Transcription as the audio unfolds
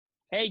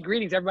Hey,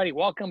 greetings, everybody.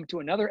 Welcome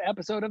to another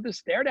episode of the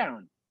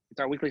StareDown. It's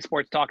our weekly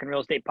sports talk and real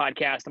estate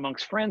podcast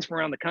amongst friends from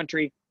around the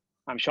country.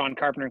 I'm Sean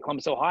Carpenter in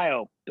Columbus,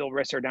 Ohio. Bill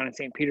Risser down in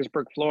St.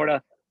 Petersburg,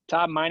 Florida.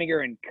 Todd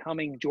Meininger in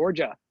Cumming,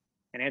 Georgia.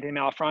 And Anthony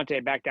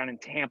Malafronte back down in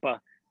Tampa,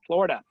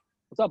 Florida.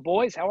 What's up,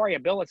 boys? How are you?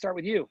 Bill, let's start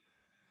with you.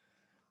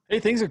 Hey,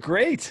 things are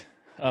great.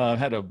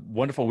 Had a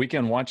wonderful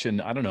weekend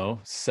watching,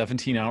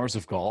 17 hours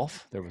of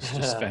golf. That was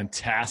just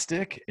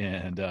fantastic,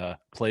 and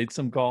played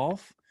some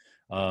golf.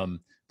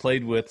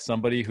 Played with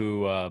somebody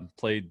who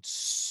played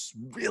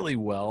really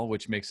well,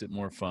 which makes it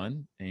more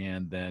fun.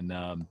 And then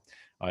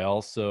I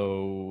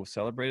also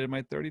celebrated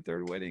my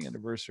 33rd wedding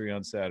anniversary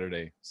on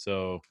Saturday.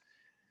 So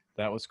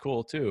that was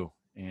cool too.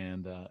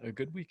 And a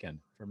good weekend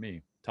for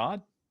me.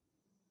 Todd?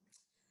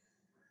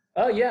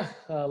 Yeah,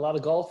 a lot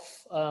of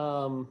golf. A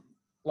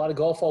lot of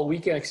golf all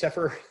weekend, except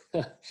for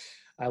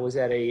I was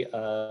at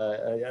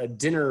a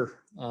dinner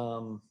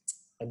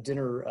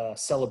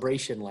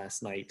celebration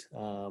last night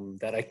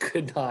that I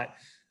could not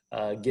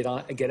get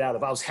out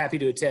of. I was happy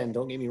to attend,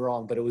 don't get me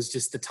wrong, but it was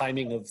just the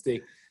timing of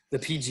the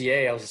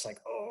PGA. I was just like,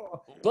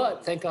 oh,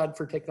 but thank God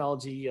for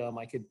technology.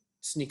 I could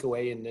sneak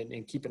away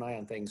and keep an eye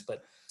on things,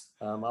 but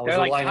I was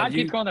relying on you. Todd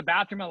keeps going to the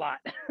bathroom a lot.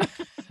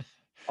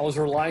 I was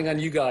relying on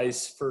you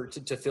guys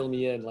to fill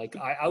me in. Like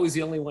I was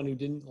the only one who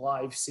didn't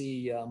live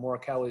see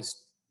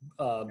Morikawa's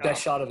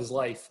best shot of his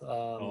life.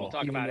 We'll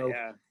talk about it,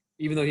 yeah.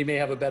 Even though he may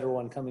have a better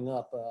one coming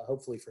up,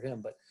 hopefully for him.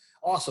 But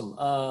awesome.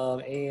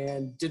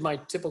 And did my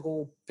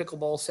typical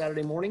pickleball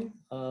Saturday morning.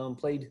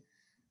 Played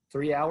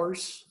 3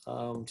 hours.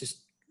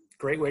 Just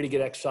great way to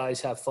get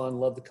exercise, have fun,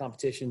 love the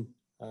competition.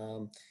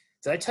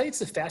 Did I tell you it's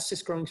the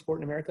fastest growing sport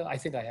in America? I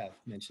think I have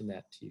mentioned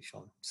that to you,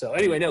 Sean. So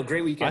anyway, no,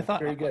 great weekend.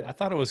 Very good. I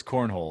thought it was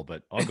cornhole,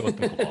 but I'll go with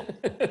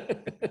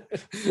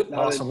pickleball.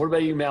 Awesome. What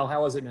about you, Mal?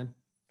 How was it, man?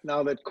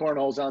 Now that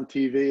cornhole's on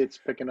TV, it's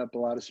picking up a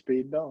lot of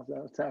speed, though. Is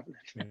that what's happening?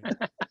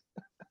 Yeah.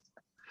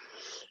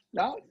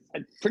 No,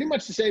 pretty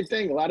much the same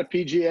thing. A lot of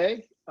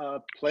PGA.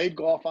 Played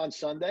golf on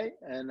Sunday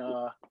and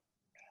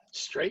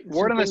straightened.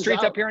 Word on the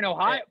streets out. up here in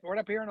Ohio. Word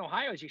up here in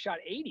Ohio is you shot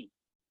 80.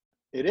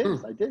 It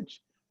is. I did.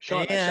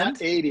 Sean, I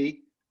shot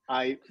 80.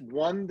 I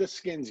won the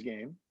skins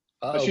game.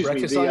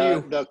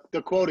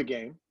 The quota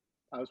game.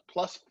 I was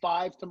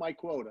 +5 to my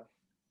quota,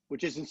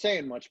 which isn't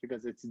saying much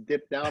because it's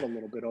dipped down a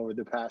little bit over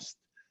the past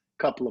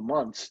couple of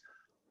months.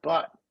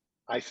 But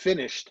I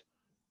finished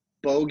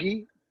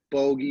bogey,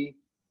 birdie,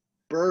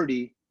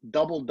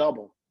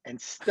 double,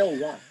 and still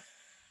won.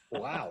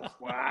 Wow.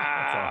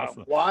 Wow.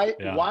 Awesome.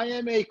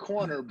 YMA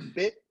corner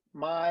bit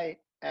my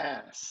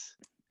ass.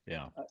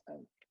 Yeah.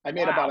 I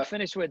made about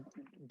finished with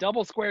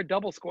double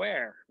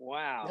square.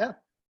 Wow. Yeah.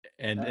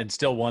 And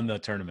still won the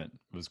tournament.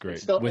 It was great.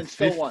 Still with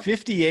won.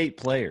 58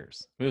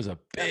 players. It was a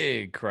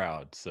big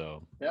crowd.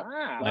 So yeah,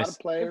 wow. A lot of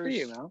players. Good for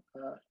you, Mel.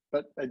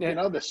 But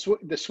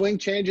the swing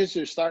changes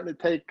are starting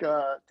to take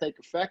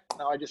effect.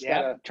 Now I just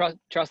gotta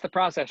trust the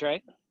process,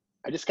 right?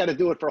 I just got to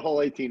do it for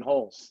whole 18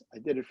 holes. I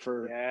did it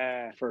for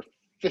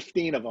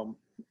 15 of them,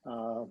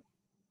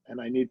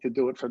 and I need to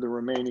do it for the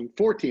remaining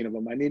 14 of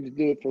them. I need to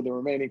do it for the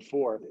remaining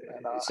 4.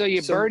 And, so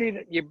you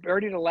birdied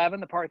 11,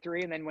 the par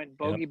 3, and then went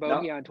bogey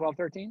on 12,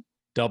 13.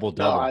 Double.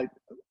 No,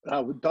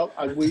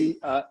 we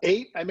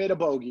 8. I made a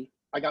bogey.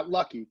 I got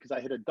lucky because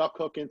I hit a duck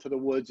hook into the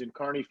woods, and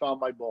Carney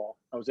found my ball.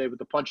 I was able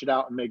to punch it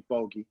out and make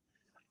bogey.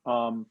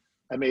 I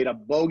made a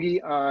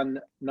bogey on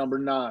number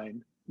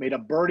 9. Made a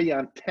birdie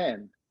on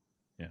 10.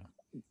 Yeah.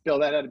 Bill,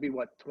 that had to be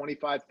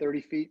 25,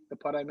 30 feet, the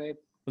putt I made? It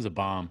was a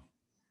bomb.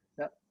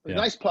 Yeah. It was a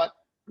nice putt.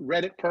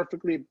 Read it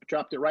perfectly,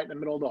 dropped it right in the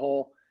middle of the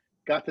hole.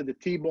 Got to the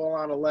tee ball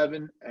on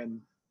 11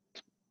 and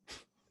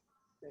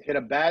hit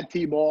a bad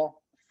tee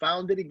ball.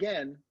 Found it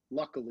again,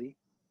 luckily.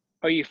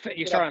 Oh, you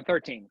started on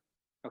 13.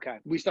 Okay.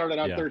 We started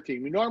on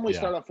 13. We normally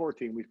start on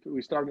 14.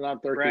 We started on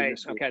 13 right.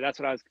 this week. Okay, that's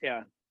what I was,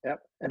 yeah.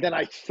 Yep. And then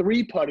I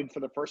 3-putted for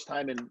the first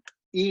time in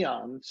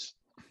eons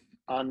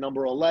on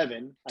number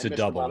 11. To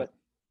double. About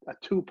a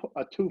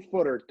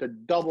 2-footer to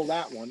double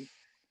that one.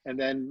 And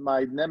then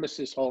my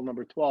nemesis hole,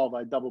 number 12,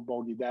 I double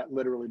bogeyed that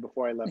literally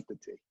before I left the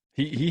tee.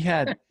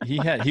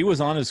 He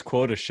was on his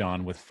quota,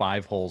 Sean, with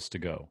 5 holes to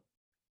go.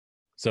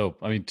 So,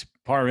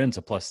 par in's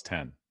a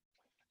 +10.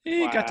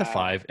 He got to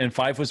 5, and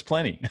 5 was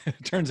plenty.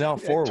 Turns out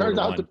 4 Turns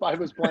out that 5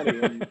 was plenty.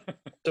 And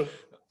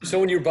So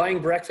when you're buying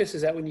breakfast,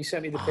 is that when you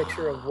sent me the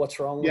picture of what's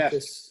wrong with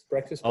this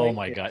breakfast plate? Oh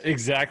my God.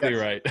 Exactly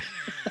right.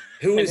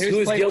 Who is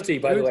guilty,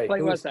 by the way?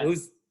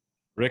 Who's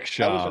Rick Schaub.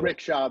 That was Rick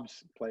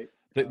Schaub's plate.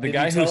 The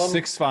guy who's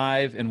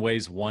 6'5" and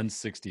weighs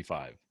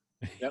 165.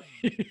 Yep.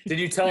 Did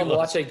you tell him,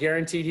 watch, I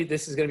guaranteed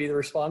this is going to be the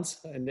response?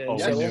 And I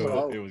knew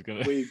it was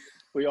going to.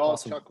 We all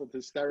chuckled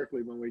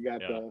hysterically when we got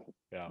the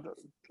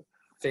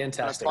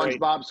fantastic.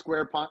 SpongeBob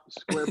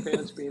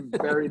SquarePants being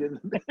buried in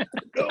the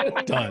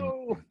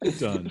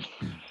Done.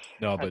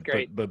 No,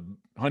 but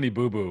Honey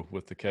Boo Boo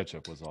with the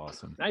ketchup was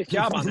awesome. Nice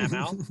job on that,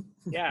 Mal.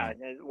 Yeah,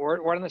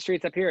 word on the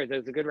streets up here. It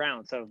was a good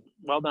round, so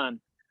well done.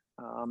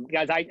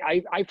 Guys,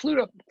 I flew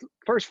to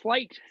first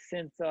flight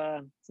since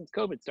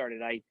COVID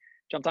started. I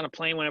jumped on a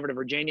plane, went over to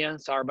Virginia,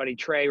 saw our buddy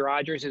Trey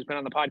Rogers, who's been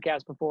on the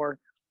podcast before.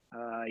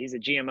 He's a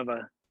GM of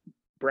a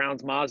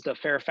Browns Mazda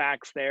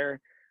Fairfax there.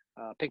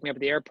 Picked me up at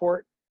the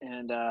airport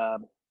and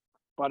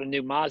bought a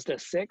new Mazda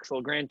 6, a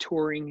little Grand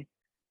Touring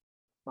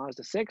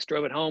Mazda 6.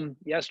 Drove it home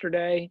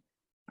yesterday.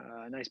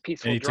 Nice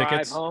peaceful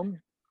drive home.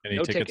 Any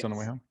no tickets on the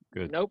way home?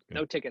 Good. Nope, Good.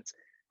 no tickets.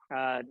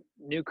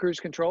 New cruise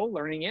control,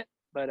 learning it,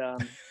 but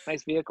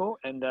nice vehicle.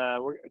 And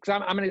I'm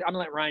gonna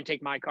let Ryan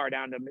take my car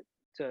down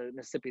to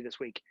Mississippi this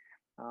week.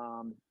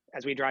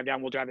 As we drive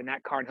down, we'll drive in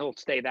that car, and he'll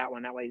stay that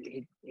one. That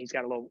way, he's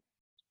got a little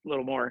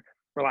more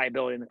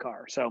reliability in the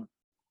car. So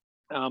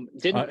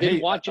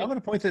didn't watch it. I'm going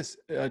to point this,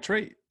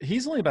 Trey.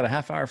 He's only about a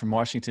half hour from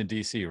Washington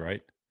D.C.,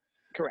 right?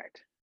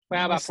 Correct.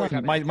 Well,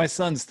 about my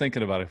son's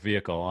thinking about a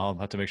vehicle. I'll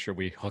have to make sure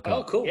we hook up.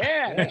 Oh, cool.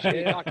 Yeah, make sure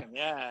you talk to him.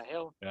 Yeah,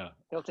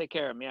 he'll take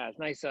care of him. Yeah, it's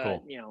nice.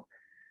 Cool.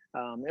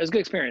 It was a good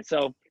experience.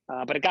 So,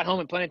 but it got home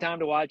in plenty of time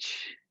to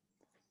watch.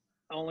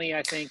 Only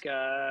I think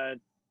 8.5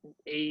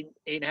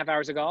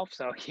 hours of golf.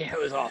 So yeah, it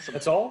was awesome.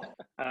 That's all.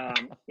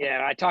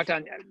 Yeah, I talked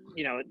on.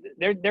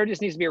 There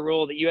just needs to be a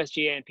rule that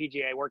USGA and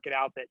PGA work it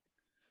out that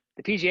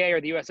the PGA or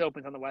the US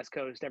Opens on the West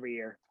Coast every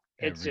year.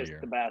 It's just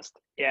the best.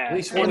 Yeah, at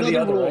least one or the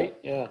other, right?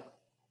 Yeah.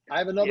 I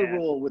have another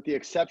rule, with the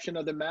exception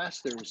of the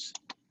Masters.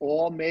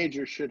 All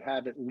majors should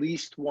have at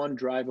least one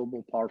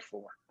drivable par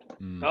 4.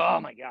 Oh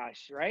my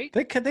gosh, right?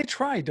 They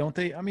try, don't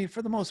they? I mean,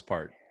 for the most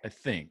part, I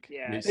think.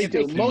 Yeah, they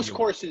do. Most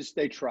courses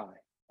they try.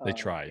 They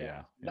try,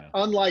 yeah.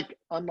 Unlike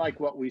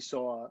what we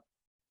saw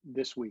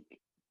this week.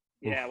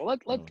 Yeah, well,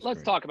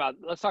 let's talk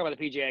about the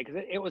PGA,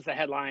 because it was the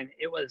headline.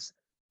 It was,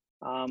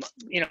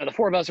 the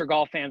four of us are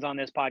golf fans on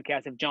this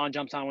podcast. If John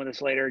jumps on with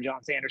us later,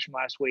 John Sanders from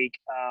last week,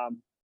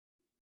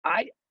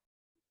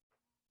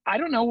 I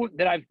don't know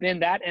that I've been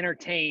that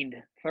entertained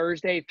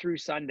Thursday through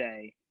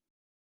Sunday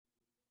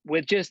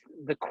with just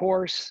the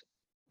course,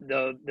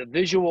 the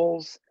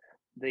visuals,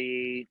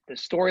 the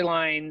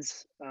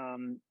storylines.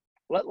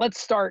 Let's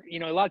start.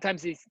 A lot of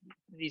times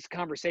these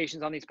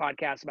conversations on these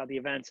podcasts about the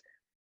events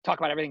talk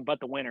about everything but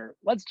the winner.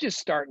 Let's just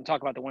start and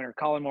talk about the winner,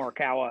 Colin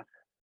Morikawa.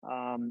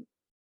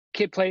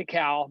 Kid played at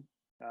Cal,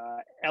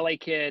 LA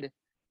kid,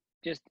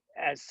 just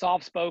as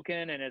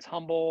soft-spoken and as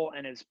humble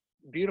and as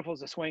beautiful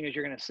as a swing as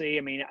you're going to see.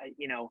 I mean,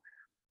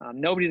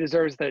 nobody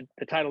deserves the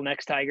title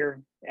next Tiger.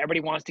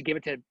 Everybody wants to give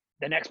it to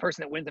the next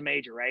person that wins a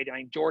major, right? I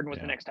mean, Jordan was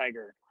the next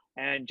Tiger,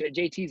 and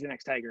JT's the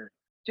next Tiger.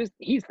 Just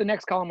he's the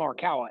next Colin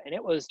Morikawa, and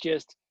it was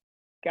just,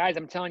 guys,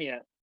 I'm telling you,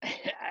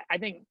 I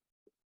think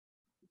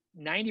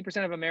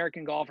 90% of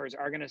American golfers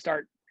are going to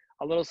start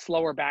a little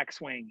slower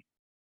backswing.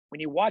 When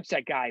you watch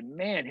that guy,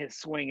 man, his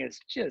swing is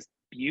just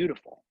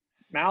beautiful.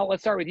 Mal,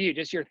 let's start with you.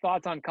 Just your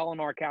thoughts on Colin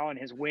Morikawa and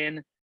his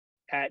win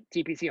at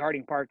TPC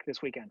Harding Park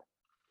this weekend.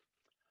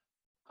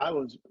 I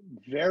was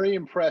very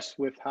impressed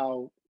with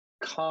how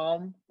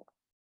calm,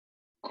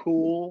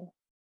 cool,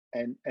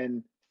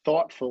 and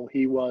thoughtful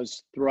he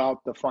was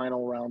throughout the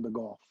final round of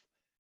golf.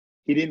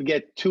 He didn't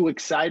get too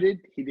excited.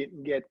 He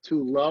didn't get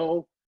too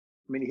low.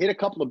 I mean, he hit a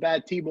couple of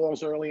bad tee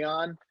balls early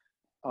on.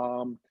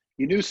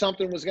 You knew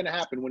something was going to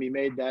happen when he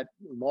made that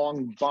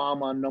long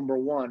bomb on number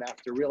 1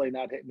 after really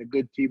not hitting a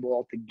good tee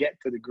ball to get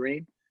to the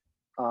green.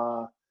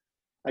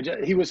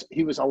 He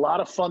was a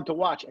lot of fun to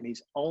watch, and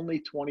he's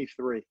only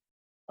 23.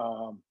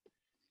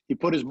 He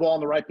put his ball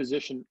in the right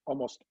position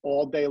almost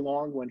all day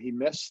long when he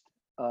missed,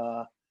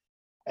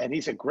 and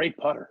he's a great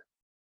putter.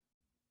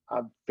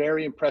 I'm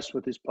very impressed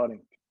with his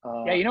putting.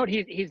 Yeah, you know what?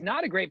 He's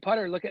not a great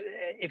putter.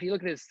 If you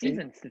look at his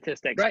season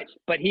statistics, right?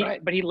 But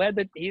he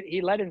led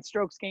in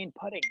strokes gained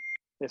putting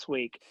this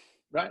week.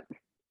 Right.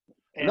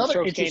 And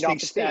another interesting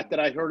stat that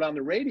I heard on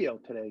the radio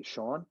today,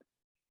 Sean.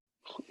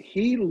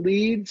 He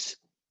leads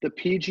the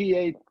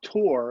PGA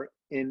Tour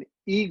in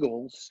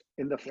eagles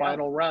in the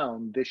final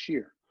round this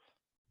year.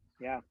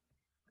 Yeah,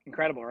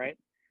 incredible, right?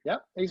 Yeah,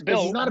 he's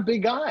not a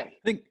big guy. I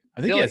think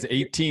Bill, he has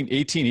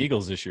 18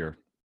 eagles this year.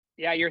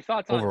 Yeah, your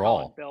thoughts on overall,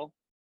 Colin, Bill?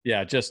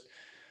 Yeah, just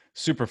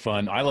super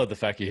fun. I love the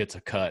fact he hits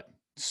a cut.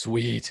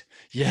 Sweet.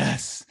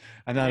 Yes.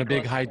 I'm not a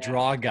big high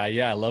draw guy.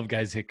 Yeah, I love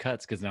guys hit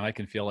cuts because now I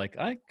can feel like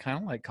I kind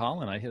of like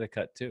Colin. I hit a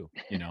cut too,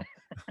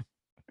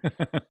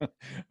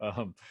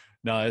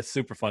 No, it's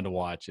super fun to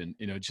watch. And,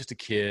 just a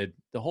kid,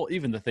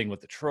 even the thing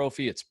with the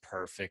trophy, it's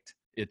perfect.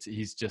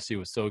 He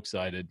was so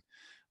excited.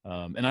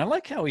 And I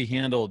like how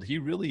he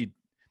really,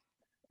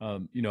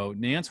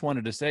 Nance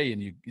wanted to say,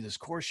 and this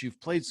course you've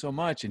played so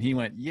much, and he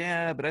went,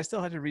 yeah, but I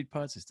still had to read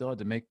putts. I still had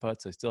to make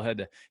putts.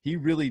 He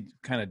really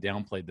kind of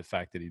downplayed the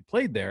fact that he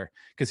played there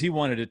because he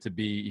wanted it to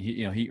be,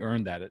 he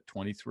earned that at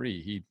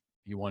 23.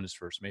 He won his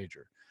first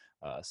major.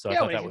 So I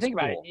thought that was think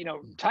cool.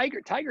 About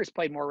it, Tiger's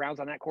played more rounds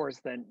on that course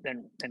than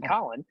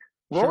Colin.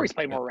 Rory's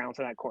played more rounds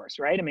on that course,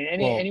 right? I mean,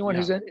 anyone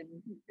who's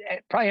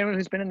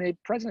been in the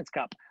President's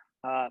Cup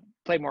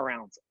played more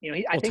rounds.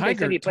 I think they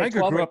said he played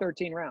 12 or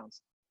 13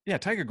 rounds. Yeah,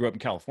 Tiger grew up in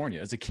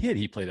California. As a kid,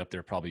 he played up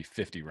there probably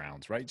 50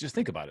 rounds, right? Just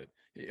think about it.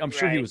 I'm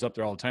sure he was up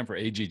there all the time for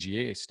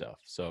AGGA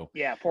stuff. So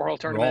 4-hole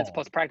tournaments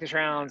plus practice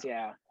rounds,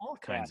 all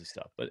kinds of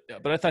stuff. But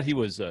I thought he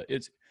was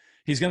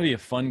he's going to be a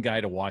fun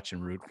guy to watch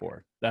and root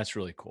for. That's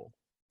really cool.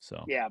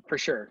 So yeah, for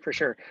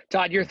sure.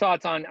 Todd, your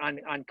thoughts on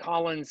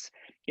Collins?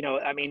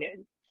 I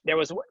mean, there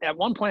was at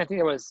one point I think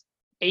there was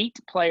 8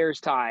 players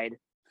tied,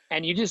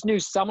 and you just knew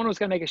someone was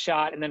going to make a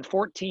shot. And then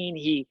 14,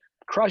 he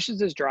crushes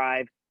his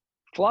drive,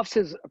 fluffs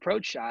his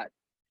approach shot,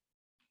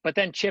 but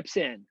then chips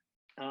in.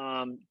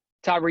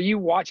 Todd, were you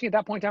watching at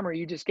that point in time, or were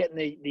you just getting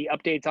the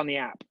updates on the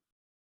app?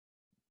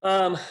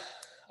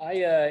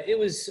 It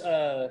was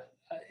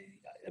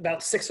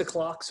about 6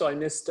 o'clock, so I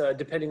missed.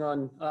 Depending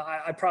on,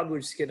 I probably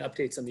was just getting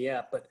updates on the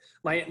app. But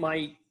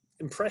my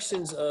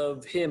impressions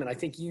of him, and I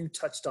think you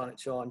touched on it,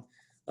 Sean.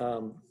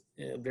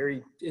 A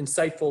very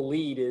insightful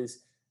lead is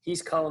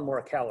he's Colin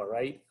Morikawa,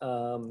 right?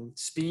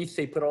 Spieth,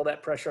 they put all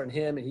that pressure on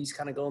him, and he's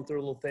kind of going through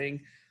a little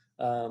thing.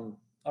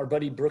 Our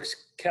buddy Brooks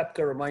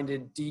Koepka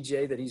reminded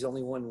DJ that he's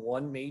only won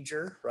 1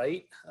 major,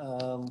 right?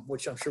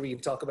 Which I'm sure we can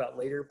talk about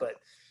later. But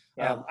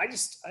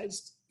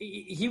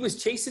he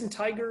was chasing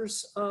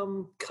Tiger's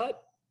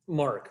cut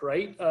mark,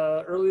 right?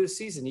 Earlier this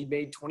season, he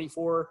made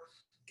 24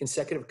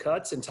 consecutive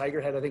cuts, and Tiger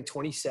had, I think,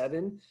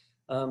 27.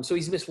 So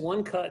he's missed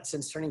 1 cut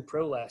since turning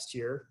pro last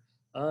year.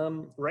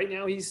 Right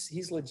now,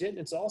 he's legit, and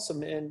it's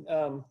awesome. And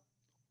on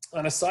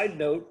a side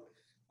note,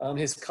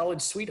 his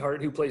college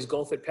sweetheart, who plays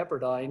golf at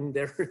Pepperdine,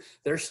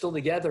 they're still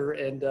together,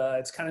 and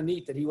it's kind of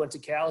neat that he went to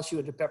Cal, she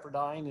went to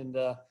Pepperdine, and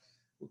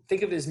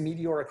think of his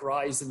meteoric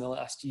rise in the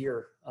last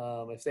year.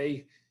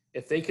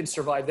 If they can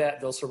survive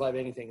that, they'll survive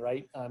anything,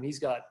 right? He's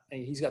got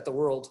the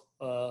world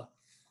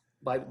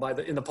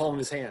in the palm of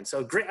his hand.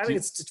 So great. I think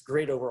it's just a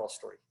great overall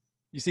story.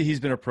 You see, he's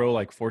been a pro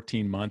like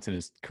 14 months, and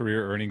his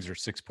career earnings are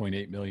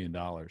 $6.8 million.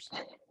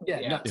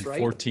 Yeah, nuts, in right?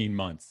 14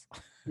 months.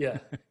 Yeah.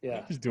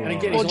 He's doing and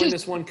again, all he's won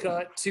this 1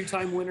 cut,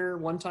 2-time winner,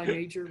 1-time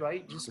major,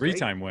 right? Just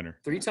 3-time winner.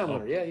 3-time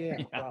winner.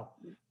 Yeah. Wow.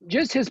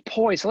 Just his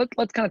poise. So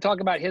let's kind of talk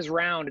about his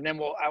round, and then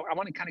I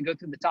want to kind of go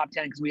through the top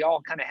 10 because we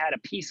all kind of had a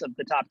piece of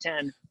the top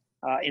 10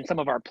 in some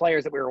of our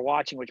players that we were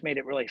watching, which made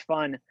it really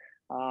fun.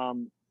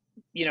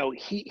 He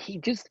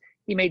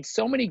made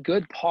so many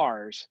good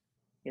pars.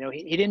 He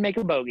didn't make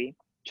a bogey,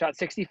 shot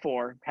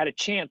 64, had a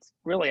chance,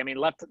 really. I mean,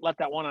 left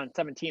that one on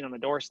 17 on the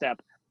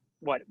doorstep,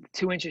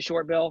 2 inches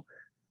short, Bill?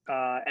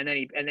 And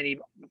then he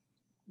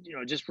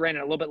just ran it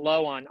a little bit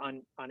low on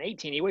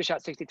 18. He would have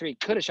shot 63,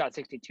 could have shot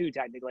 62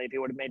 technically if he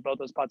would have made both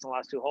those putts in the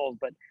last 2 holes,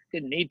 but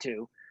didn't need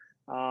to.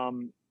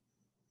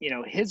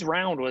 His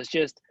round was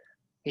just,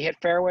 he hit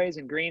fairways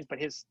and greens, but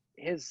his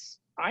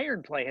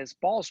iron play, his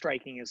ball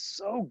striking is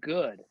so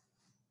good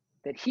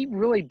that he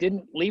really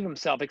didn't leave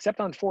himself, except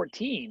on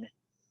 14.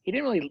 He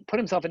didn't really put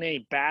himself in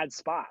any bad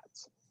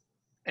spots.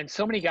 And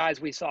so many guys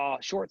we saw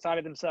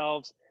short-sided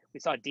themselves. We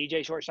saw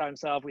DJ short-side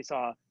himself. We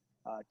saw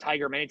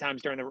Tiger many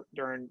times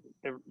during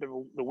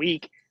the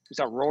week. We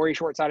saw Rory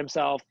short-side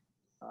himself.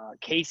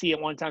 Casey at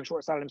one time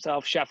short-sided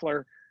himself.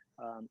 Scheffler,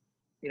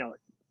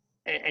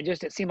 and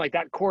just it seemed like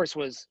that course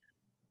was.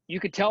 You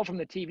could tell from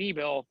the TV,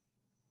 Bill,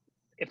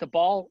 if the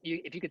ball,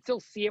 if you could still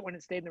see it when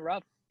it stayed in the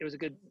rough, it was a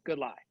good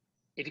lie.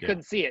 If you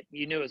couldn't see it,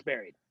 you knew it was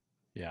buried.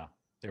 Yeah,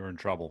 they were in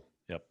trouble.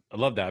 Yep, I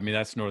love that. I mean,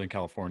 that's Northern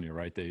California,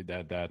 right?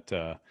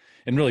 And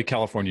really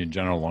California in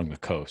general along the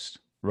coast.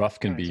 Rough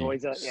can be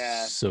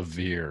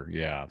severe.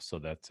 Yeah. So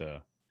that's,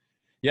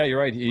 you're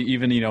right.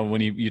 Even,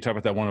 when you talk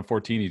about that one on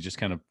 14, he just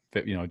kind of,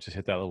 just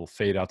hit that little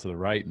fade out to the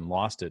right and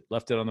lost it,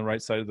 left it on the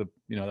right side of the,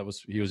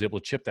 he was able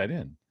to chip that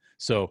in.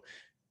 So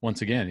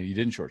once again, he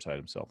didn't short side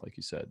himself, like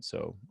you said.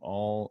 So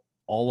all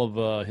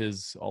of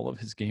his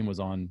game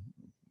was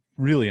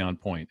really on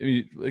point. I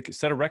mean, like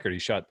set a record. He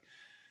shot,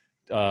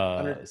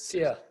 what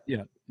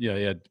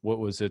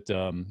was it?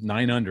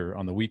 9 under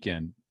on the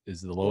weekend.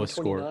 Is the lowest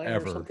score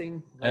ever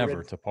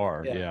to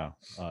par.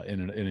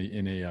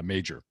 In a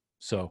major.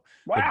 So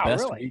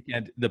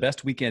the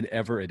best weekend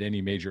ever at any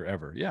major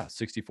ever.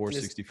 64,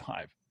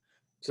 65.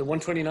 So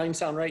 129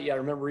 sound right? Yeah, I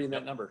remember reading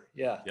that number.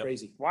 Yeah,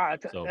 crazy. Wow,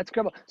 that's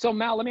incredible. So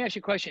Mal, let me ask you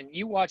a question.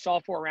 You watched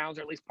all 4 rounds,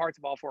 or at least parts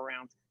of all 4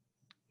 rounds.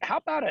 How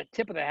about a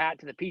tip of the hat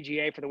to the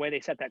PGA for the way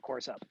they set that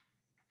course up?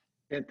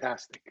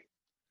 Fantastic.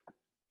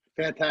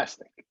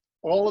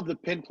 All of the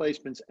pin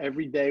placements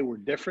every day were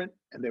different,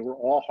 and they were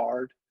all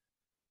hard.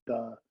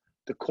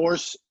 The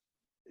course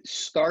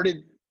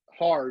started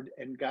hard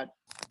and got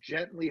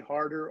gently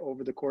harder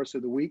over the course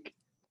of the week.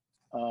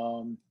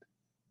 And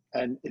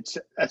it's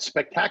a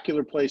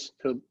spectacular place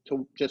to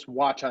just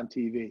watch on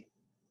TV.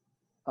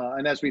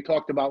 And as we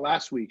talked about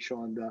last week,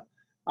 Sean,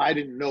 I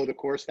didn't know the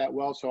course that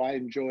well, so I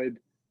enjoyed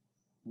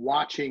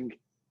watching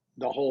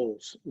the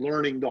holes,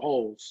 learning the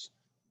holes,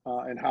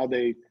 and how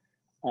they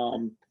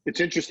it's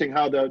interesting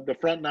how the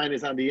front 9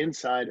 is on the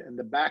inside and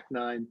the back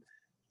 9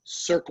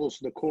 circles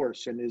the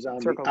course and is on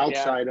the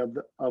outside of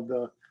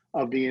the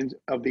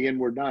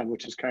inward 9,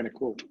 which is kind of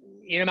cool.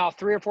 About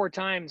 3 or 4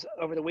 times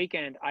over the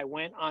weekend, I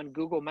went on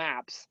Google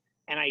Maps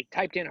and I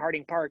typed in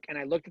Harding Park and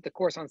I looked at the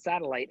course on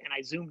satellite and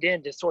I zoomed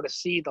in to sort of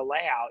see the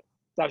layout.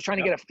 So I was trying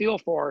to get a feel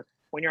for,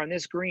 when you're on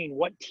this green,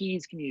 what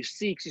tees can you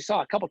see? Because you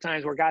saw a couple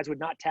times where guys would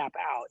not tap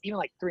out, even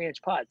like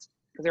 3-inch putts,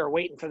 because they were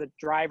waiting for the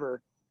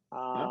driver.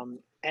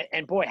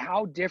 And boy,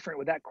 how different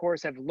would that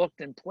course have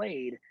looked and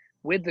played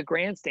with the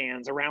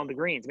grandstands around the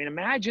greens. I mean,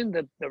 imagine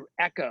the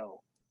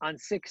echo on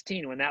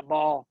 16 when that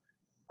ball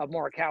of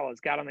Morikawa's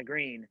got on the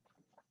green.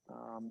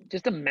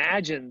 Just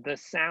imagine the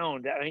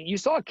sound. I mean, you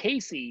saw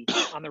Casey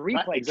on the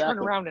replay exactly. turn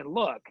around and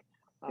look.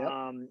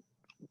 Yep.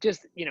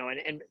 Just, you know,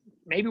 and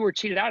maybe we're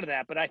cheated out of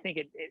that, but I think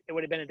it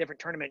would have been a different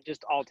tournament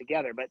just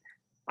altogether. But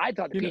I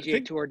thought the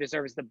PGA Tour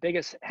deserves the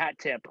biggest hat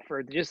tip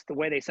for just the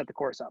way they set the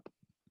course up.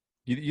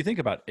 You think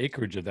about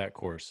acreage of that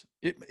course.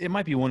 It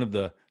might be one of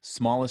the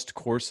smallest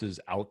courses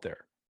out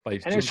there. And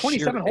there's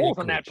 27 holes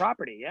on that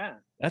property. Yeah.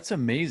 That's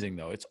amazing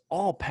though. It's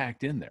all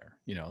packed in there,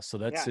 you know, so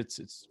that's,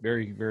 it's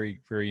very,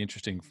 very, very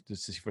interesting to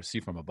see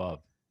from above.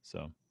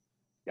 So.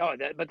 Oh,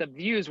 but the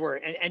views were,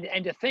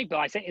 and to think though,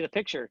 I sent you the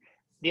picture.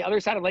 The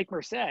other side of Lake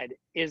Merced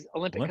is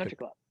Olympic Country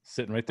Club.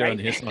 Sitting right there on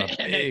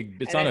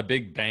on a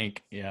big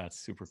bank. Yeah, it's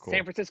super cool.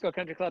 San Francisco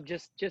Country Club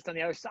just on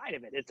the other side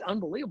of it. It's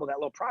unbelievable, that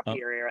little property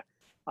area.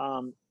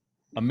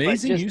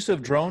 Amazing use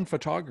of drone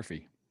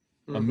photography.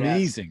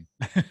 Amazing.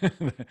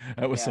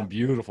 That was some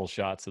beautiful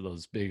shots of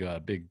those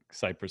big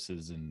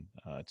cypresses and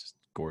just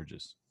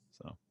gorgeous.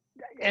 So,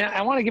 and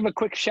I want to give a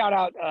quick shout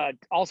out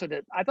also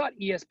to, I thought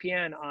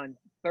ESPN on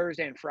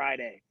Thursday and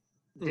Friday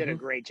did a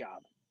great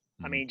job.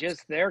 I mean,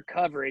 just their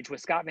coverage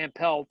with Scott Van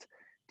Pelt,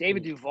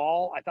 David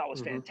Duval, I thought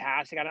was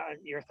fantastic.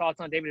 Your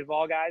thoughts on David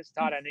Duval, guys?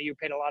 Todd, I know you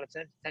paid a lot of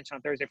attention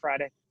on Thursday,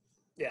 Friday.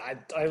 Yeah,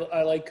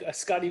 I like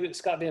Scott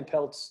Van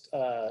Pelt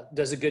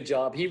does a good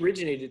job. He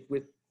originated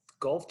with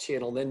Golf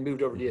Channel, then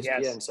moved over to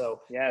ESPN. So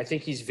I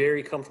think he's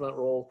very comfortable in that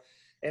role.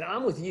 And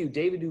I'm with you.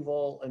 David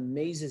Duval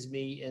amazes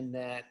me in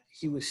that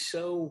he was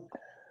so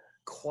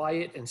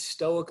quiet and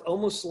stoic,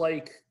 almost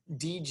like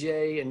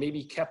DJ and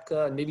maybe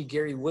Koepka and maybe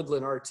Gary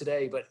Woodland are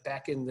today, but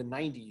back in the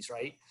 90s,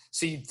 right?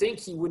 So you'd think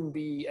he wouldn't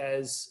be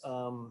as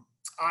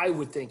I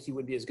would think he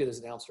would be as good as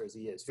an announcer as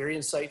he is. Very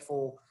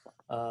insightful,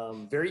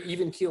 very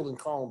even-keeled and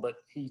calm, but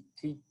he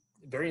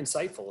very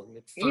insightful.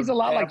 He's a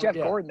lot like Jeff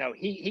Gordon, though.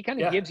 He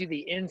kind of gives you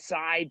the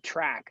inside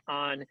track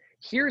on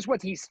here's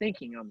what he's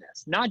thinking on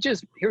this. Not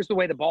just here's the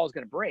way the ball is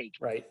going to break.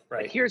 Right.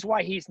 But here's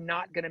why he's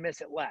not going to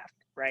miss it left.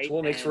 Right. It's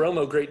what makes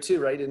Romo great too,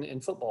 right?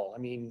 In football. I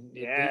mean,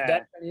 that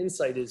kind of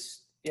insight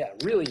is,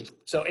 really.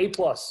 So A+.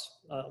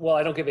 Well,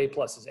 I don't give A+,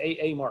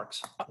 A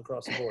marks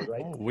across the board,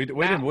 right? Oh, wait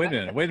a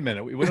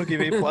minute. We don't give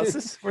A+?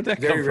 Where'd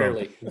that come from?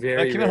 Rarely.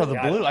 Very that came out of the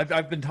blue.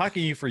 I've been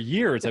talking to you for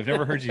years. I've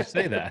never heard you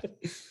say that.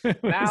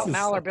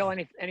 Mal or Bill,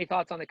 any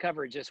thoughts on the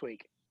coverage this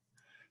week?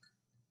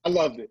 I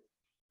loved it.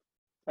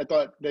 I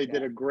thought they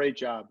did a great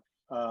job.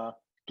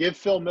 Give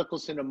Phil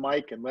Mickelson a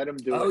mic and let him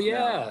do it. Oh, yeah.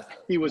 Now.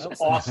 He was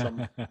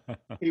awesome.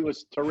 He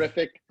was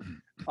terrific.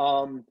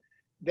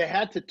 They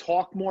had to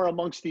talk more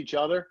amongst each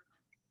other.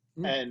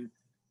 And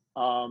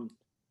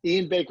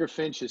Ian Baker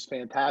Finch is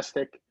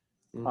fantastic.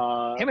 Him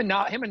and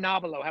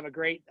Nobilo have a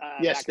great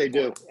yes, they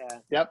do.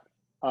 Yep.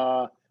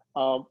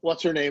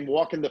 What's her name?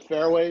 Walking the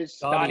fairways.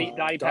 Dottie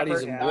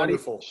Pepper.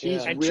 Wonderful.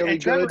 She's and really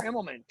Trevor good.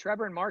 Immelman.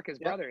 Trevor and Mark, his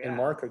brother. And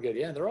Mark are good.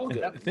 Yeah, they're all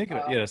good. Think of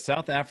it. You had a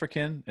South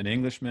African, an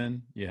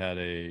Englishman. You had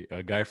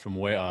a guy from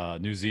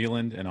New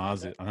Zealand, and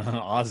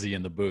Aussie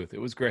in the booth. It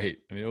was great.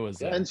 I mean, it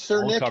was. And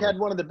Sir Nick had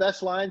one of the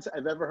best lines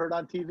I've ever heard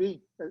on TV.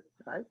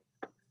 Right?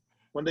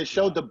 When they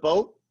showed the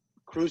boat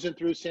cruising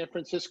through San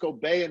Francisco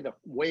Bay and the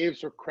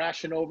waves were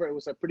crashing over, it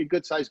was a pretty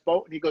good sized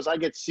boat. And he goes, "I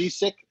get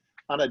seasick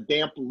on a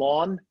damp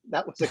lawn."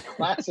 That was a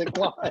classic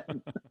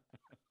line.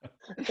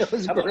 It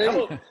was great.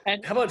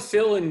 How about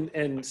Phil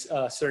and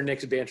Sir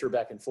Nick's banter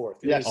back and forth?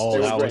 Yes.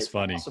 That was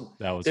funny. Awesome.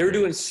 That was. They were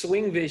doing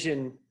swing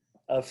vision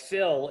of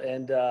Phil,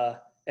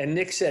 and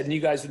Nick said, and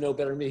you guys would know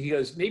better than me, he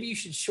goes, "Maybe you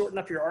should shorten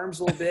up your arms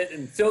a little bit."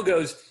 And Phil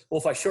goes,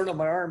 "Well, if I shorten up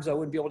my arms, I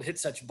wouldn't be able to hit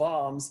such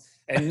bombs."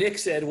 And Nick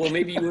said, "Well,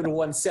 maybe you would have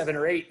won 7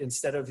 or 8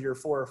 instead of your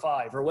 4 or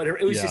 5 or whatever."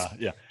 It was just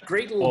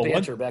great little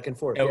banter back and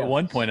forth. At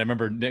one point, I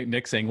remember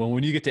Nick saying, "Well,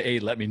 when you get to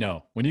 8, let me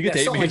know. When you get to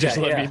 8, maybe just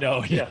let me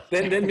know." Yeah.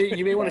 Then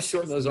you may want to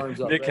shorten those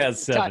arms up. Nick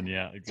has 7.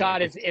 Exactly.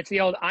 Todd, it's the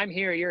old "I'm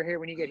here, you're here.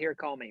 When you get here,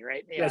 call me."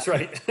 Right? Yeah. That's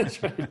right.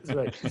 That's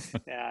right.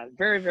 Yeah.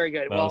 Very, very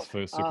good. That was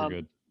super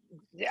good.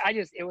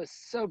 It was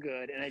so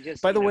good, and I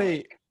just. By the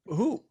way,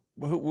 who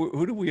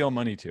do we owe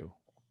money to?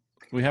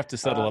 We have to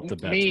settle up the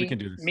bets. We can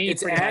do this.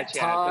 It's at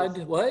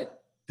Todd. What?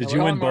 Did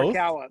you win both?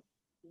 Morikawa.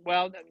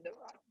 Well,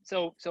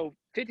 so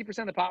 50%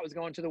 of the pot was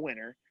going to the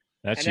winner.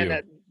 That's and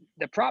then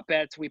the prop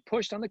bets we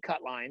pushed on the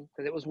cut line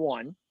because it was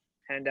 1,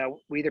 and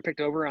we either picked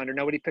over or under.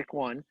 Nobody picked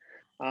 1.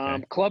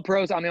 Okay. Club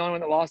Pros, I'm the only one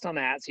that lost on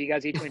that, so you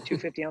guys each win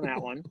 $250 on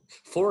that one.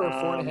 4 or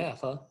 4.5,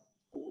 huh?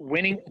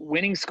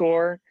 Winning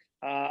score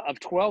of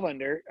 12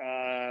 under.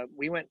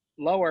 We went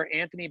lower.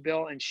 Anthony,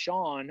 Bill, and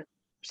Sean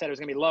said it was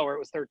going to be lower. It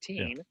was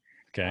 13. Yeah.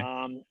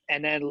 Okay.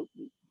 And then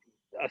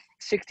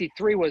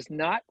 63 was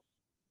not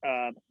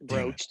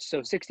broached,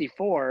 so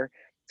 64.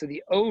 So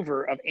the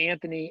over of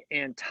Anthony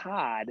and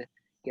Todd,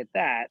 get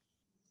that.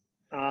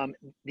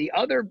 The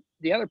other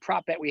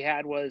prop bet we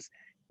had was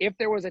if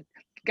there was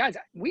guys,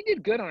 we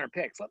did good on our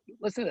picks.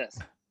 Listen to this.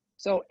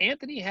 So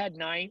Anthony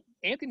and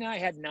I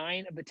had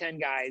 9 of the 10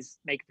 guys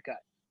make the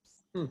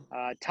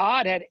cut.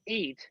 Todd had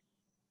 8.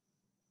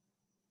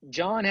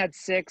 John had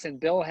 6 and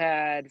Bill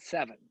had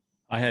 7.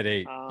 I had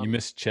 8. You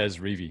missed Ches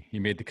Reavy. He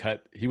made the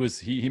cut.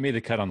 He made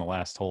the cut on the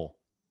last hole.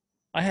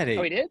 I had 8.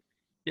 Oh, he did?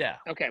 Yeah.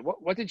 Okay.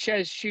 What did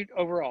Ches shoot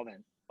overall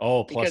then?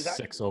 Oh, plus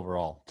 6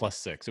 overall. Plus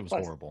 6. It was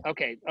horrible.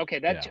 Okay. Okay.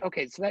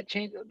 So that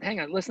changed. Hang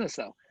on. Listen to this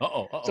though.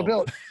 Uh-oh. So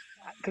Bill,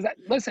 because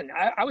listen,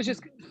 I was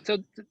just so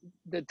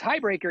the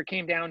tiebreaker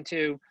came down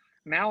to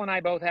Mal and I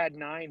both had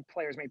 9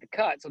 players make the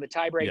cut. So the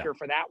tiebreaker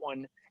for that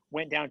one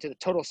went down to the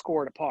total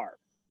score to par,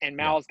 and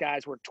Mal's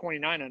guys were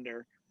 29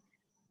 under.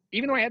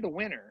 Even though I had the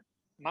winner,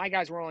 my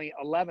guys were only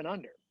 11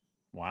 under.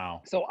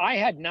 Wow. So I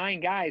had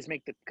 9 guys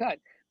make the cut.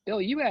 Bill,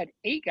 you had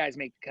 8 guys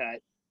make the cut,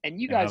 and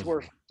you guys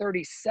were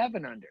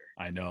 37 under.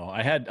 I know.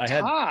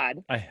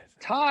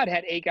 Todd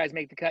had 8 guys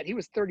make the cut. He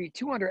was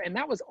 32 under, and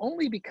that was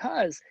only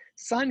because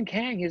Sun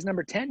Kang, his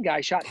number 10 guy,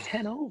 shot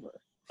 10 over.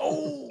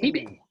 Oh.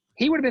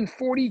 He would have been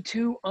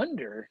 42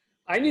 under.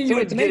 I knew you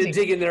would get a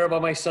dig in there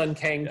about my Sun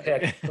Kang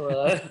pick.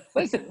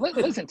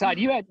 Listen, Todd,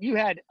 you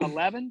had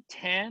 11,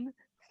 10,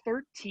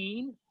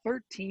 13,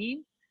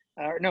 11,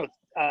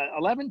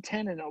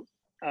 10, and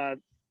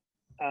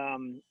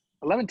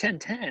 11, 10,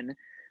 10.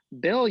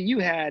 Bill, you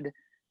had,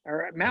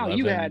 or Mal, 11.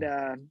 You had.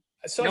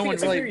 So I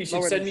think you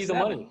should send me the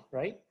money,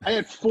 right? I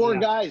had 4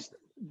 guys.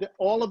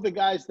 All of the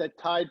guys that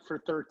tied for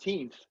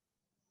 13th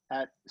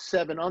at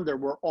 7 under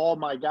were all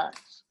my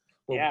guys.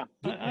 Well, yeah,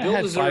 I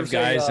had 5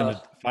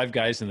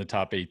 guys in the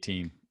top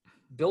 18.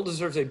 Bill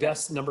deserves a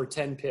best number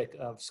 10 pick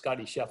of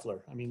Scotty Scheffler.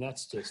 I mean,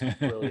 that's just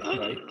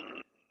brilliant,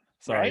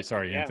 right?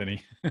 Sorry,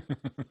 Anthony.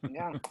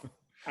 Yeah,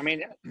 I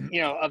mean,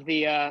 of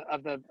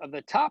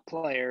the top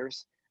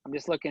players, I'm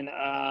just looking.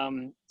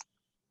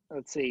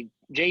 Let's see.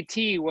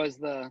 JT was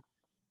the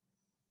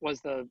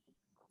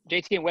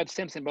JT and Webb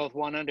Simpson both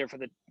 1 under for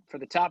the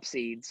top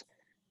seeds.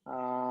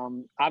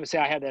 Obviously,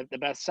 I had the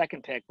best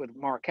second pick with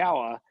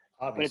Morikawa.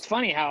 Obviously. But it's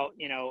funny how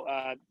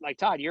like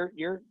Todd,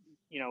 you're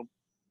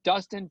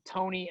Dustin,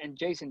 Tony, and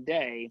Jason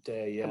Day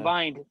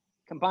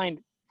combined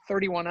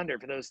 31 under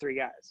for those 3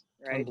 guys.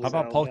 Right? How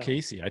about Paul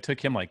Casey? I took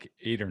him like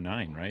 8 or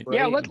 9, right?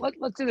 Yeah, let's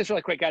do this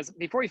really quick, guys.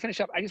 Before we finish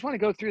up, I just want to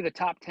go through the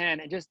top 10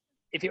 and just,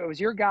 if it was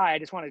your guy, I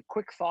just want a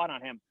quick thought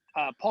on him.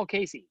 Paul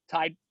Casey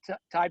tied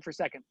for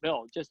second.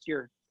 Bill,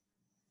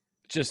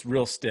 just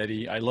real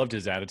steady. I loved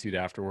his attitude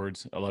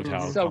afterwards. I loved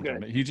how so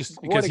good. He just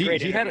because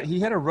he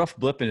had a rough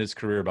blip in his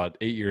career about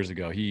 8 years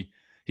ago. He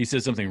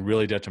said something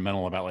really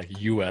detrimental about like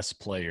U.S.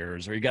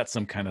 players, or he got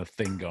some kind of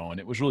thing going.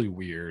 It was really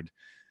weird,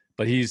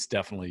 but he's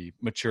definitely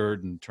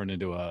matured and turned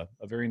into a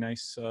very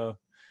nice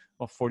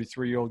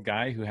 43-year-old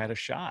guy who had a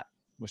shot.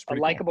 Was a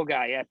likable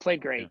guy. Yeah,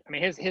 played great. Yeah. I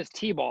mean, his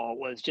T-ball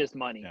was just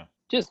money. Yeah.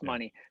 Just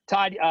money.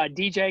 Todd,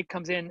 DJ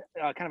comes in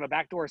kind of a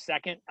backdoor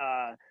second.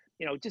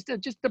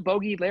 Just the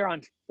bogey there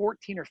on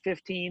 14 or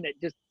 15 that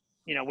just,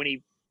 when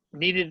he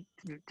needed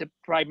to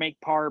probably make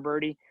par or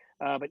birdie.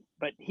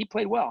 But he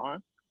played well, huh?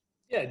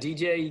 Yeah,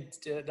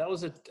 DJ, that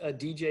was a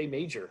DJ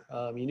major.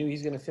 You knew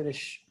he's going to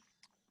finish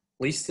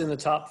at least in the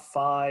top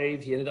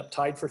 5. He ended up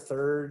tied for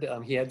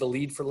 3rd. He had the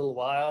lead for a little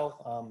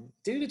while.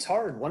 Dude, it's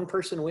hard. One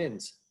person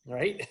wins,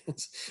 right?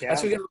 That's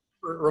what we got to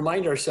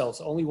remind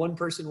ourselves. Only one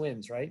person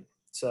wins, right?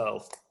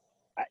 So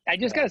I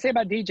just got to say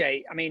about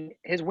DJ, I mean,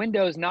 his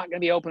window is not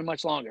going to be open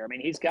much longer. I mean,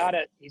 he's got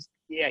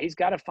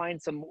to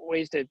find some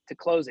ways to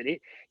close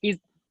it. He's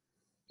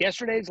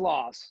yesterday's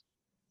loss.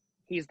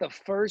 He's the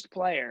first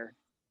player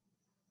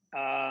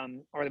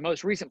or the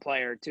most recent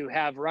player to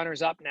have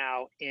runners up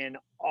now in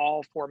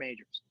all 4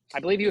 majors. I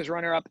believe he was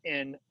runner up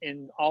in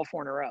all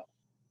 4 in a row.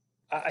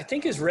 I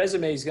think his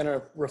resume is going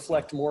to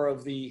reflect more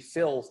of the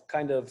Phil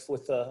kind of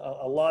with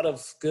a lot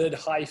of good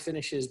high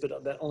finishes, but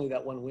only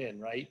that 1 win,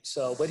 right?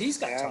 So, but he's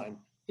got time.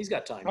 He's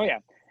got time. Oh yeah,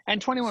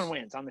 and 21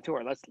 wins on the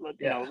tour.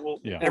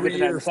 Every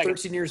year,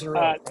 13 years in a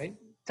row, right?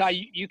 Ty,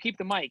 you keep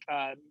the mic.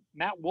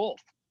 Matt Wolff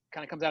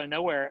kind of comes out of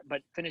nowhere,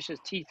 but finishes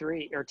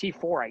T3 or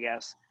T4, I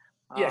guess.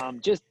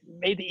 Just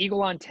made the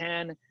eagle on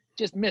 10.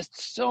 Just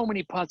missed so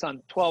many putts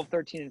on 12,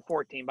 13, and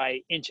 14 by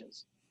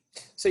inches.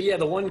 So, yeah,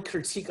 the one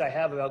critique I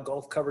have about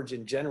golf coverage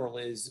in general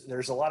is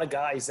there's a lot of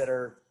guys that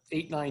are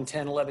 8, 9,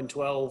 10, 11,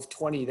 12,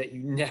 20 that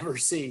you never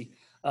see.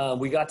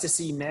 We got to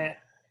see Matt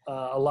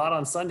a lot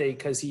on Sunday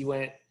because he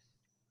went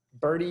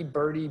birdie,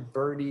 birdie,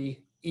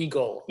 birdie,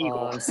 eagle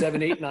on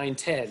 7, 8, 9,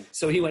 10.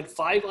 So he went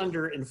 5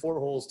 under in 4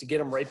 holes to get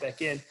him right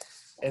back in.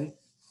 And,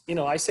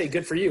 I say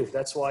good for you.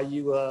 That's why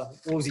you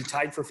what was he,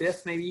 tied for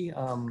 5th maybe?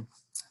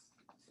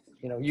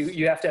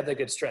 You have to have that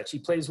good stretch. He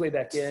played his way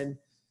back in.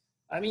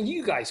 I mean,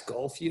 you guys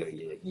golf.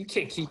 You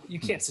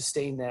can't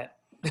sustain that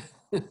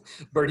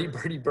birdie,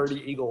 birdie,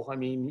 birdie, eagle. I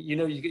mean,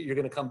 you're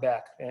going to come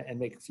back and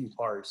make a few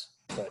pars.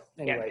 But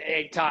anyway, yeah,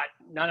 hey Todd,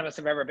 none of us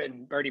have ever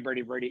been birdie,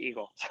 birdie, birdie,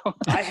 eagle. So.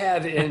 I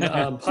have in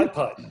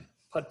putt.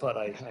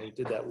 I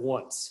did that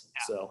once.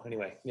 Yeah. So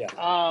anyway,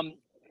 yeah.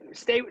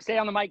 Stay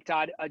on the mic,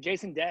 Todd.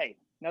 Jason Day,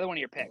 another one of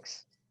your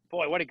picks.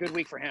 Boy, what a good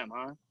week for him,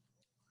 huh?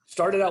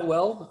 Started out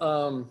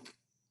well.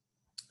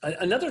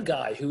 Another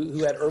guy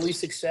who had early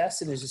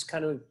success and is just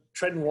kind of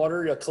treading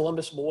water, a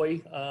Columbus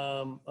boy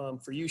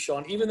for you,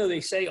 Sean. Even though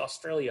they say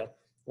Australia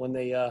when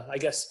they, I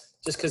guess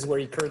just because where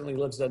he currently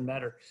lives doesn't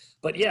matter.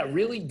 But yeah,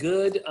 really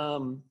good.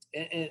 And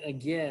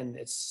again,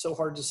 it's so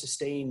hard to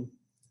sustain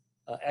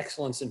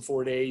excellence in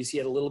 4 days. He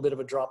had a little bit of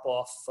a drop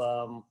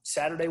off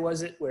Saturday,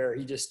 was it, where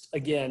he just,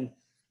 again,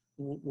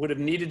 would have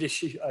needed to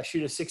shoot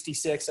a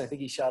 66. I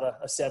think he shot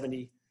a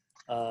 70,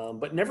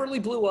 but never really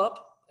blew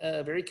up.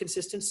 Very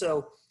consistent.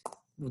 So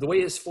the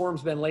way his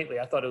form's been lately,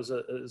 I thought it was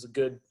a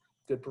good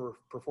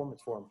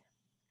performance for him.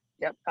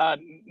 Yep.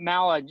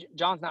 Mal,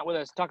 John's not with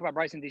us. Talk about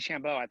Bryson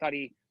DeChambeau. I thought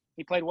he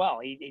played well.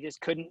 He just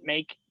couldn't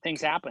make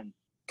things happen.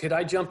 Could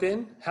I jump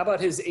in? How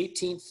about his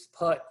 18th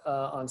putt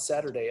on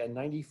Saturday, a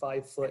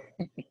 95-foot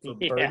for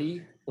birdie?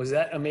 Yeah. Was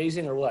that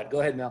amazing or what? Go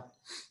ahead, Mal.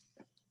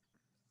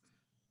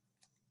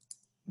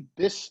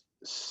 This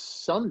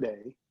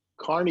Sunday,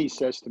 Carney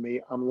says to me,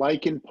 I'm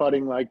liking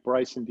putting like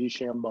Bryson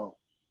DeChambeau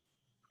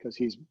because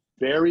he's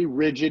very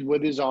rigid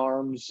with his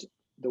arms,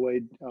 the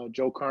way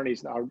Joe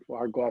Carney's,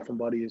 our golfing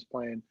buddy, is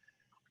playing.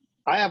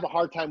 I have a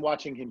hard time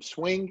watching him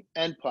swing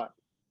and putt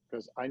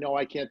because I know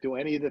I can't do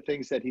any of the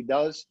things that he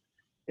does.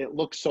 It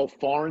looks so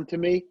foreign to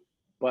me,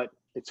 but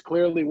it's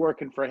clearly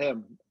working for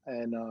him.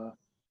 And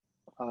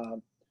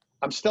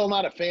I'm still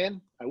not a fan.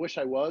 I wish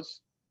I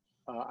was.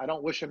 I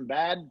don't wish him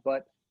bad,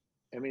 but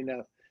I mean,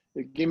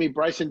 give me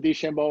Bryson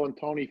DeChambeau and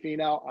Tony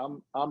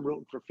Finau. I'm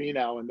rooting for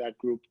Finau in that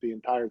group the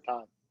entire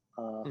time.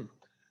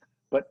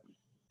 But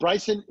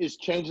Bryson is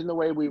changing the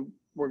way we're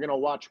going to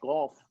watch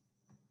golf.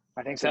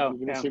 I think so.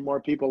 You're going to see more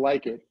people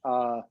like it.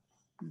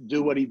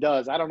 Do what he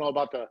does. I don't know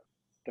about the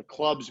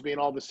clubs being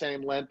all the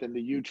same length and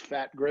the huge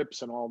fat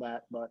grips and all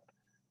that, but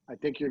I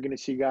think you're going to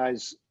see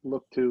guys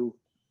look to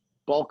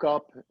bulk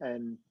up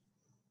and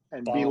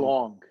be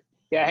long.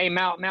 Yeah. Hey,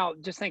 Mal,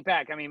 just think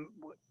back. I mean,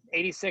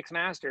 86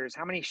 Masters.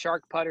 How many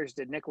shark putters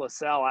did Nicklaus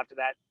sell after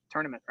that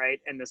tournament, right?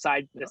 And the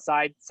side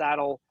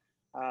saddle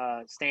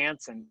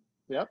stance, and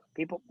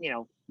people,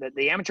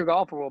 the amateur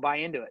golfer will buy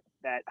into it.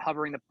 That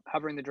hovering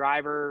the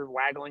driver,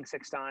 waggling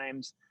 6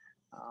 times.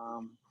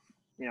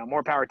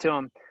 More power to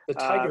him. The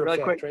Tiger really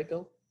effect, quick, right,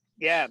 Bill?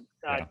 Yeah.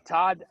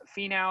 Todd,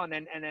 Finau,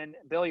 and then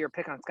Bill, your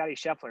pick on Scotty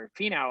Scheffler.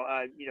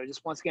 Finau,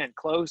 just once again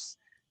close.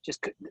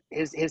 Just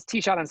his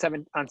tee shot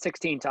on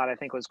 16, Todd, I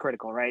think was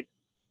critical, right?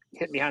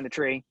 Hitting behind the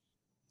tree.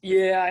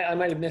 Yeah, I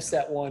might have missed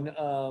that one.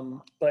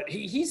 But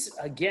he's,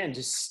 again,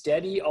 just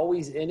steady,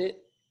 always in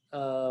it.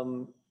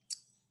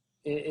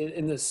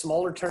 In the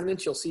smaller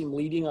tournaments, you'll see him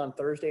leading on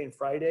Thursday and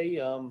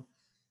Friday.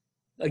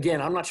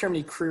 Again, I'm not sure how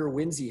many career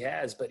wins he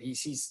has, but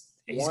he's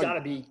got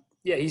to be,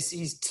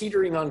 he's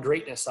teetering on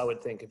greatness, I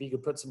would think, if he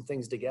could put some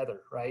things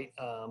together, right?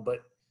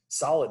 But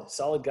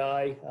solid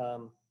guy.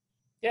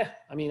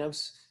 I mean,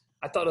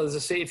 I thought it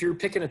was if you're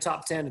picking a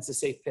top 10, it's a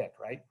safe pick,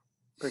 right?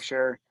 For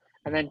sure.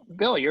 And then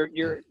Bill,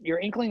 your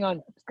inkling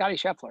on Scotty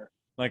Scheffler.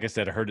 Like I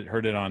said, I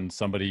heard it on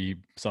some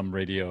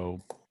radio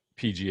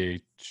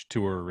PGA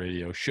Tour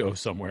radio show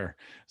somewhere.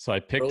 So I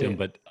picked him,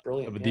 but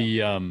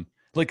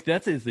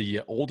that is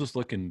the oldest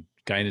looking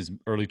guy in his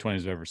early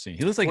 20s I've ever seen.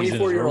 He looks like he's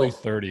in his early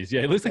 30s.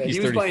 Yeah, he looks like he's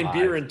 35. He was buying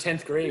beer in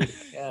 10th grade.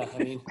 Yeah, I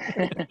mean,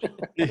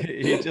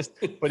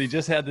 he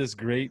just had this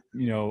great,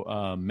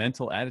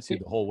 mental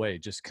attitude the whole way.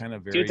 Just kind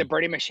of very. Dude's a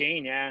birdie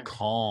machine. Yeah.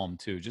 Calm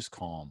too, just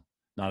calm.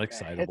 Not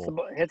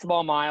excitable. Hits the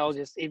ball miles.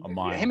 Him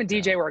and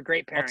DJ were a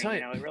great pairing.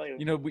 I'll tell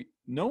you,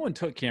 no one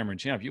took Cameron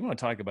Champ. You want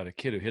to talk about a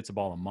kid who hits a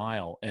ball a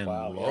mile and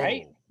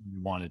right?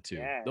 Wanted to.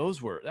 Yeah.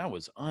 That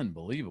was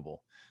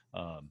unbelievable.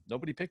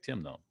 Nobody picked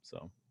him though.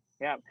 So.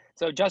 Yeah.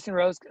 So Justin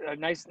Rose,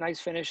 nice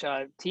finish.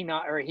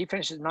 He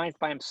finishes 9th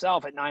by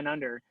himself at 9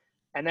 under,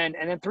 and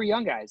then 3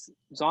 young guys: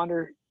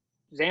 Xander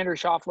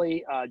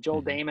Schauffele,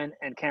 Joel Damon,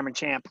 and Cameron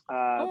Champ.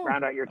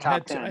 Round out your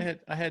top 10.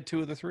 I had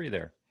 2 of the 3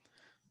 there.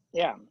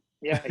 Yeah.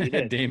 Yeah, you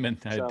did. Damon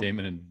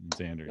and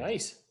Xander.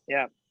 Nice.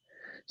 Yeah.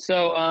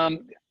 So,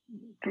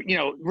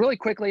 really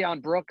quickly on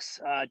Brooks,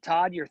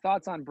 Todd, your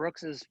thoughts on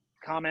Brooks's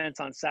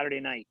comments on Saturday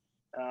night?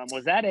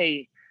 Was that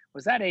a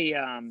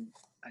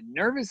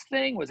nervous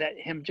thing? Was that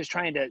him just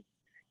trying to,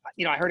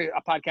 I heard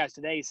a podcast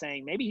today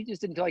saying maybe he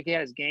just didn't feel like he had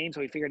his game,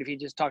 so he figured if he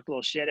just talked a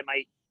little shit, it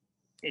might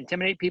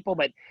intimidate people.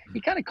 But he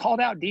kind of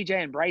called out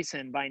DJ and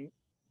Bryson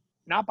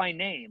not by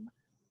name,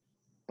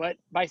 but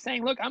by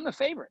saying, "Look, I'm the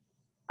favorite.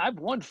 I've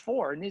won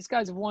 4, and these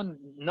guys have won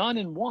none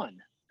and 1,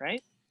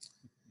 right?"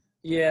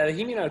 Yeah,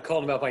 he may not have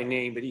called him out by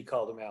name, but he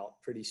called him out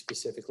pretty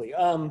specifically.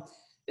 Bill,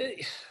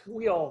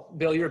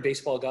 you're a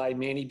baseball guy.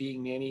 Manny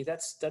being Manny,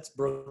 that's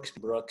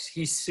Brooks.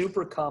 He's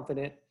super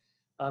confident.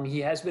 He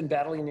has been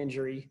battling an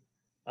injury.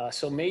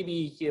 So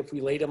maybe if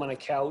we laid him on a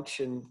couch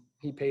and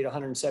he paid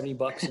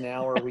 $170 an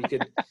hour, we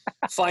could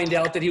find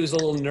out that he was a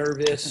little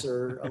nervous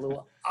or a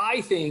little,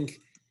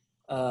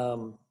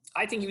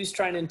 I think he was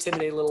trying to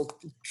intimidate a little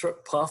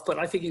Puff, but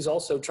I think he's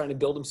also trying to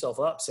build himself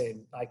up,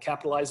 saying, I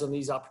capitalize on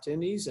these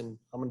opportunities and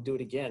I'm going to do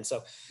it again.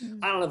 So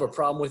I don't have a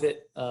problem with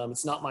it.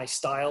 It's not my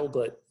style,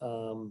 but,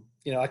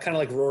 I kind of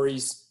like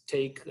Rory's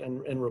take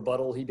and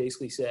rebuttal. He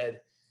basically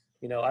said,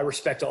 I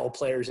respect all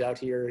players out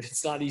here.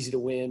 It's not easy to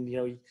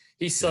win.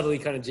 He subtly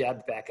kind of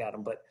jabbed back at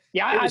him, but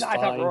yeah, I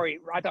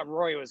thought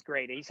Rory was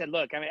great. He said,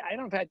 look, I mean, I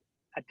don't know if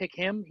I'd pick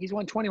him. He's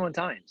won 21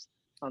 times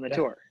on the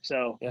tour.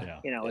 So,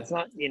 it's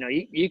not,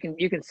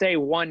 you can say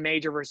one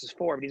major versus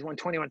four, but he's won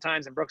 21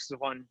 times and Brooks has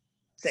won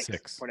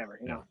six. Whatever,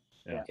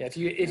 Yeah. If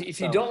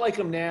you don't like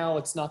him now,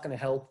 it's not going to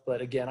help.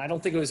 But again, I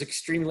don't think it was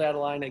extremely out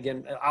of line.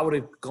 Again, I would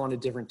have gone a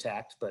different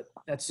tact, but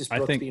that's just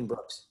Brooks being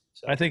Brooks.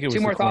 So. I think it was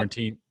the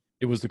quarantine.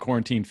 It was the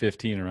quarantine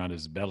 15 around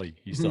his belly.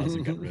 He still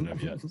hasn't gotten rid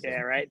of yet. So.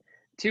 Yeah, right.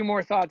 Two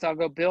more thoughts. I'll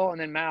go Bill and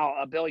then Mal.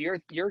 Bill, your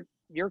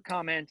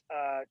comment.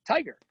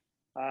 Tiger,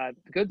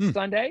 good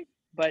Sunday,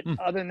 but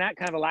other than that,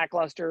 kind of a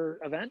lackluster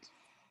event.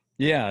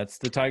 Yeah, it's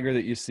the Tiger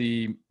that you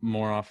see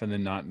more often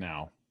than not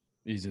now.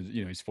 He's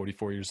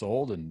 44 years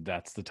old, and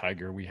that's the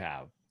Tiger we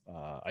have.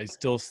 I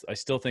still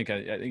think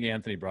I think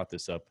Anthony brought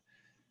this up.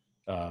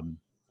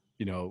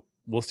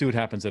 We'll see what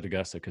happens at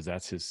Augusta because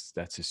that's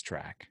his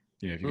track.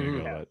 If you're going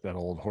to go that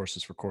old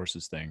horses for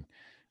courses thing.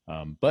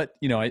 But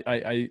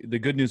the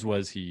good news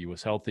was he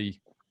was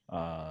healthy.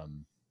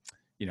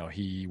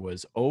 He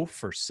was 0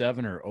 for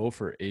 7 or 0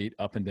 for 8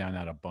 up and down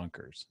out of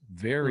bunkers.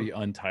 Very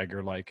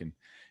un-Tiger-like,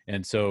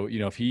 and so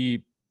if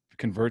he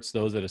converts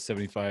those at a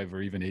 75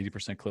 or even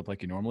 80% clip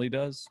like he normally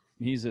does,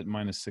 he's at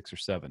 -6 or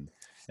 7,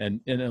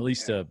 and at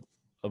least a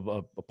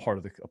part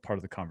of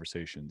the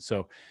conversation.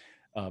 So,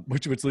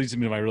 which leads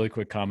me to my really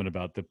quick comment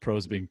about the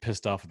pros being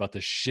pissed off about the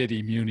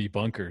shitty Muni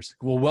bunkers.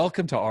 Well,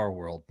 welcome to our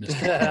world,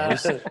 Mr.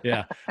 Pros.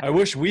 Yeah, I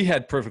wish we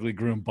had perfectly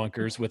groomed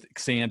bunkers with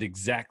sand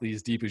exactly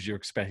as deep as you're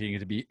expecting it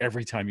to be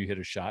every time you hit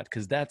a shot,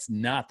 because that's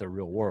not the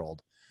real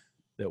world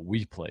that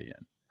we play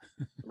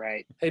in.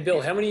 Right. Hey,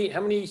 Bill, how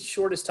many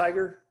short is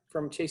Tiger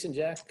from Chasing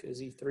Jack? Is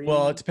he 3?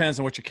 Well, it depends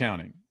on what you're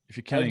counting. If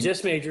you're counting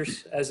just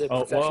majors as a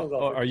professional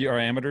golfer. Are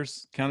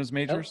amateurs count as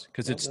majors?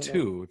 Because it's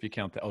 2 if you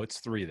count that. Oh, it's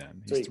 3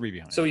 then. He's 3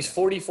 behind. So he's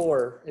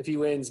 44 if he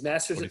wins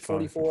Masters at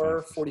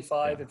 44,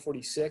 45, and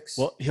 46.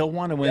 Well, he'll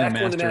want to win a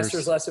Masters. When the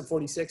Masters last at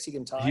 46, he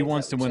can tie. He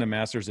wants to win a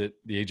Masters at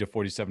the age of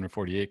 47 or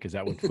 48 because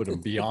that would put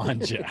him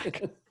beyond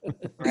Jack.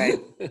 Right.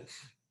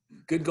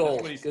 Good goal.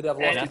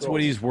 That's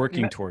what he's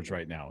working towards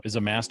right now, is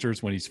a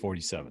Masters when he's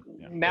 47.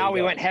 Yeah. Mal,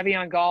 we went heavy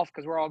on golf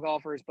because we're all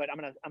golfers, but I'm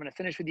gonna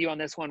finish with you on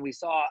this one. We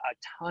saw a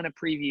ton of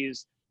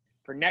previews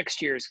for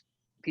next year's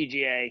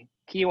PGA,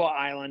 Kiowa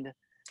Island,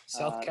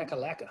 South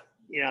Kakalaka.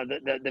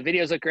 The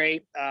videos look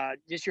great.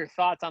 Just your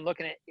thoughts on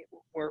looking at.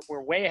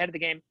 We're way ahead of the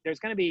game. There's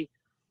going to be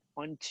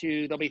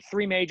there'll be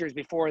 3 majors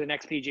before the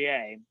next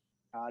PGA.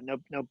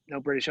 No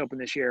British Open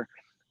this year.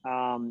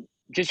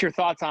 Just your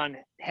thoughts on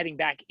heading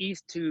back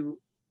east to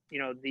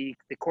the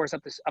course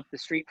up the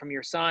street from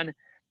your son,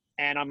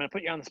 and I'm going to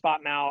put you on the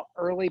spot, Mal.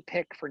 Early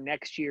pick for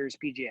next year's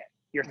PGA.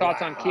 Your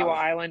thoughts on Kiowa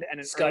Island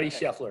and Scotty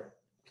Scheffler.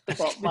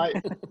 Well,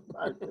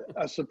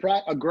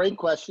 a great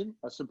question,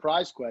 a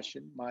surprise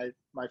question. My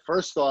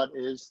first thought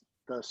is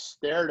the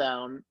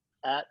StareDown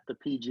at the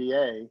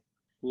PGA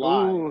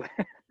live.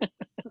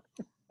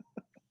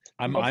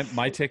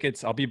 My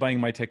tickets. I'll be buying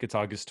my tickets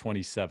August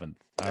 27th.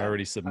 I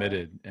already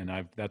submitted,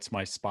 and that's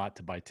my spot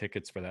to buy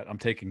tickets for that. I'm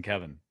taking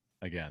Kevin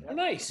again. Oh,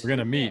 nice. We're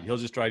gonna meet. He'll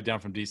just drive down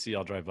from DC.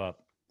 I'll drive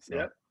up. So.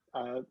 Yeah.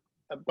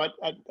 But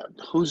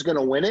who's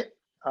gonna win it?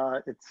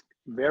 It's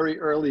very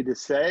early to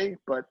say,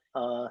 but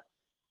I'm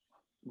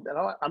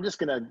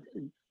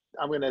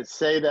gonna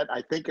say that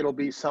I think it'll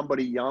be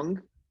somebody young,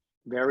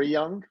 very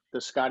young.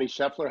 Does Scotty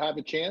Scheffler have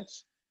a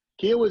chance?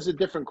 Kiowa is a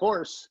different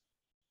course.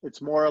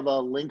 It's more of a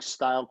links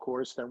style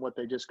course than what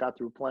they just got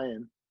through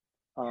playing.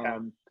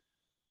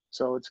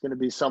 So it's going to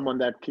be someone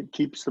that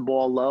keeps the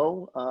ball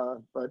low,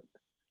 but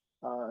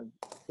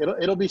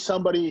it'll be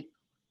somebody.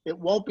 It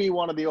won't be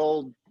one of the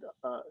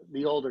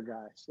older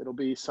guys. It'll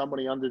be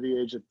somebody under the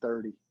age of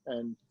 30.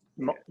 And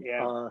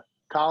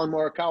Colin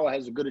Morikawa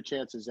has as good a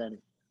chance as any.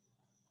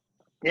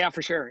 Yeah,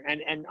 for sure.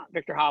 And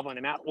Victor Hovland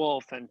and Matt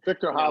Wolff and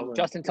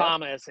Justin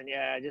Thomas and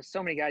just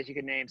so many guys you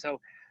could name. So,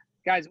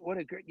 guys, what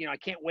a great, I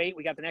can't wait.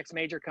 We got the next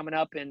major coming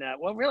up we got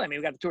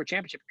the Tour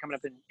Championship coming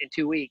up in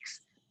 2 weeks.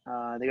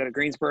 They go to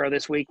Greensboro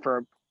this week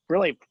for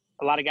really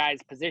a lot of guys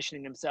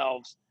positioning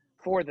themselves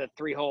for the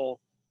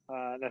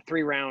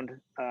 3-round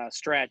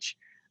stretch.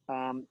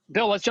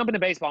 Bill, let's jump into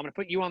baseball. I'm going to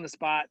put you on the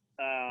spot.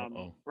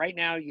 Right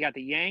now, you got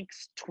the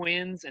Yanks,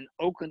 Twins, and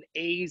Oakland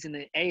A's in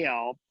the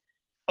AL.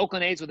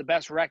 Oakland A's with the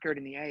best record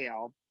in the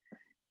AL.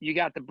 You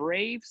got the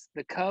Braves,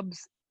 the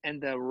Cubs,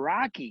 and the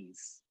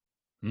Rockies.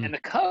 And the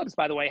Cubs,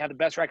 by the way, have the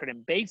best record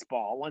in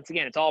baseball. Once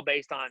again, it's all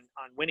based on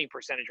winning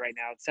percentage right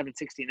now. It's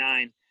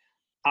 769.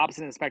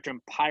 Opposite in the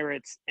spectrum,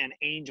 Pirates and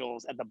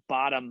Angels at the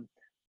bottom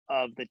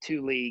of the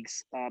 2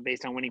 leagues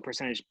based on winning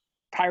percentage.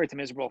 Pirates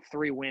miserable,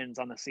 3 wins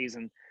on the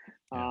season.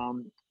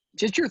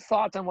 Just your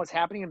thoughts on what's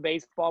happening in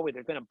baseball.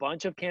 There's been a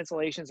bunch of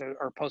cancellations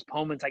or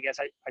postponements, I guess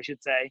I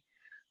should say.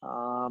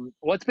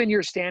 What's been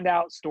your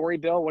standout story,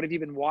 Bill? What have you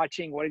been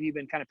watching? What have you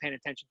been kind of paying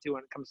attention to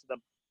when it comes to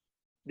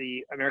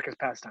the America's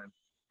pastime?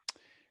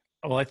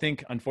 Well, I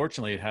think,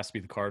 unfortunately, it has to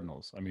be the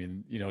Cardinals. I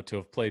mean, to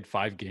have played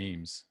 5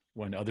 games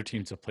when other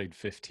teams have played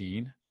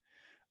 15,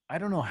 I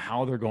don't know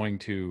how they're going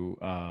to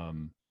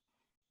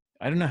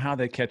I don't know how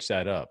they catch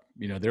that up.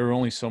 There are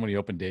only so many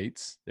open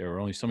dates. There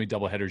are only so many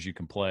doubleheaders you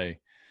can play.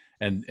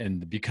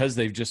 and because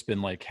they've just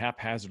been like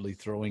haphazardly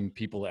throwing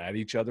people at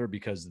each other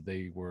because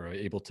they were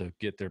able to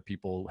get their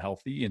people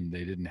healthy and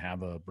they didn't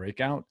have a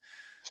breakout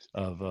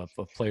of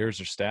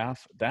players or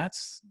staff.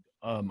 That's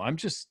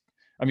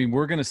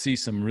we're going to see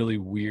some really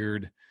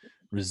weird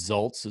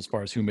results as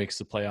far as who makes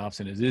the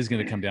playoffs, and it is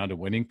going to come down to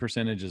winning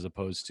percentage as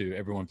opposed to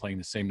everyone playing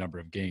the same number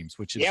of games,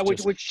 which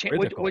is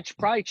which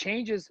probably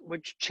changes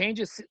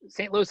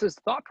St. Louis's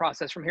thought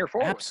process from here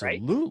forward.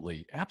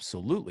 Absolutely, right?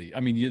 Absolutely. I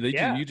mean,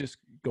 you just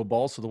go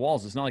balls to the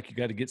walls. It's not like you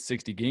got to get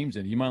 60 games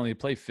in. You might only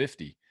play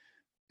 50,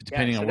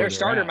 depending on where their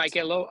starter at. might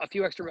get a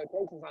few extra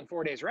rotations on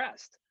 4 days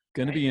rest.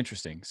 Going to be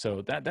interesting.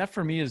 So that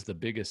for me is the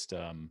biggest.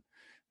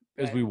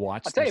 As we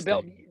watch, I'll tell you,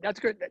 Bill, that's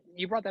good.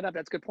 You brought that up.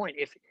 That's a good point.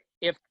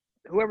 If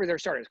whoever their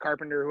starter is,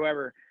 Carpenter,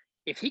 whoever,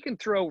 if he can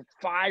throw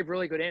 5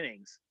 really good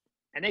innings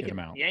and they can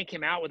yank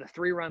him out with a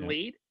 3-run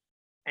lead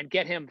and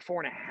get him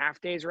 4.5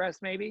 days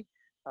rest, maybe,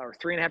 or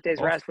 3.5 days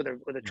rest with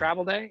a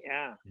travel day.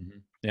 Yeah. Mm-hmm.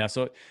 Yeah.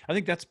 So I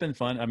think that's been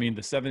fun. I mean,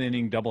 the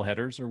 7-inning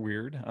doubleheaders are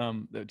weird.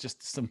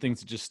 Just some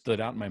things that just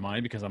stood out in my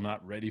mind because I'm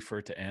not ready for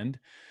it to end.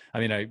 I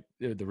mean,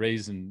 the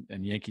Rays and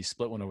Yankees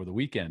split one over the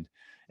weekend.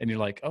 And you're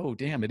like, oh,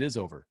 damn, it is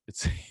over.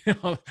 It's,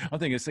 I'm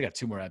thinking they got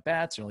 2 more at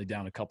bats. They're only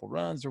down a couple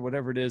runs or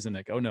whatever it is. And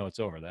like, oh no, it's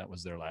over. That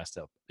was their last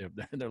at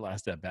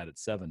bat at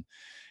 7.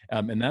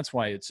 And that's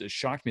why it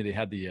shocked me. They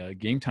had the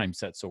game time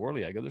set so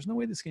early. I go, there's no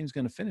way this game's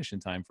going to finish in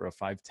time for a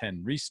 5:10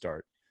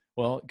 restart.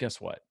 Well,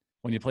 guess what?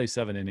 When you play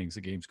 7 innings,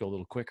 the games go a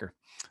little quicker,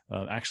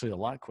 actually a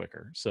lot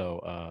quicker.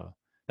 So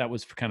that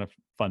was kind of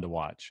fun to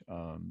watch.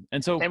 And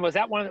was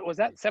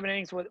that 7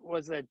 innings?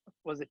 Was it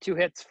 2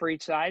 hits for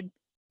each side?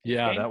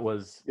 Yeah, that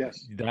was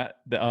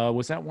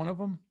was that one of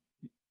them?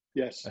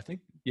 Yes, I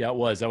think it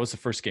was. That was the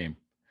first game.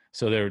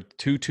 So there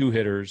were 2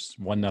 hitters,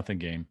 1-0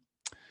 game.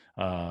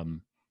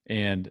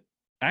 And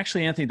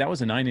actually, Anthony, that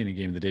was a 9-inning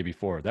game the day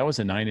before. That was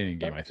a 9-inning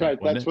game. I think.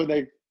 Right. That's when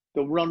the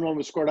run one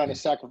was scored on a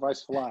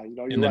sacrifice fly.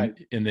 You're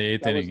right. In the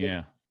 8th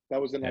inning,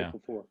 that was the night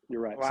before.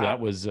 You're right.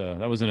 Wow. So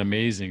that was an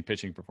amazing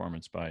pitching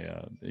performance by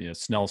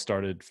Snell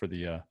started for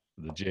the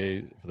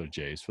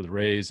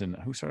Rays, and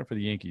who started for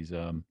the Yankees?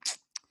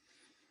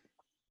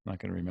 Not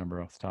going to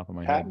remember off the top of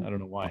my head. I don't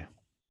know why.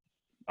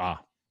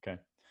 Okay.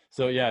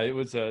 So yeah, it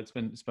was. It's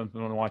been fun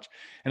to watch.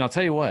 And I'll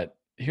tell you what.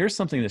 Here's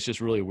something that's just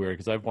really weird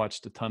because I've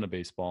watched a ton of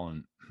baseball,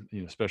 and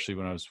especially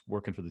when I was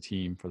working for the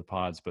team for the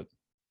pods. But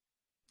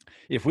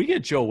if we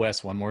get Joe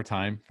West one more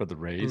time for the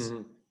Rays,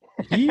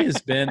 he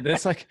has been.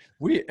 That's like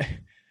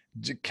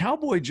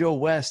Cowboy Joe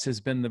West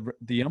has been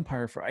the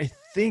umpire for. I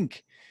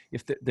think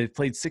if they've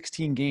played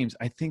 16 games,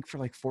 I think for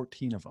like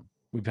 14 of them,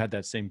 we've had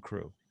that same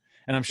crew.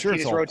 And I'm sure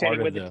it's all rotating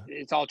part with of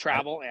it's all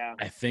travel.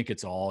 I think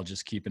it's all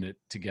just keeping it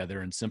together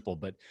and simple.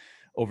 But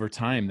over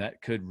time,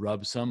 that could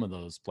rub some of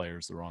those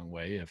players the wrong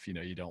way if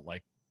you don't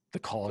like the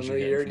calls you're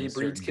getting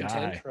from a certain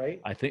guy.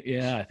 Right? I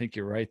think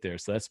you're right there.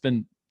 So that's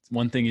been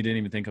one thing you didn't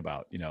even think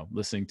about.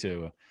 Listening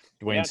to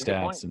Dwayne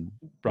Stats and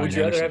Brian. Would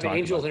you rather have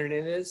Angel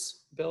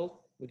Hernandez, Bill?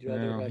 Would you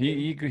rather? No,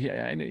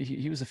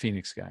 he was a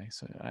Phoenix guy,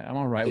 so I'm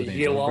all right with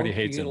Angel. Everybody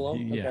hates him.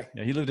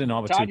 He lived in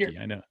Albuquerque.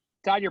 I know.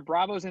 Todd, your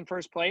Bravos in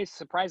first place.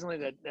 Surprisingly,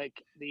 the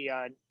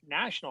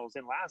Nationals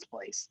in last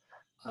place.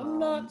 I'm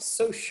not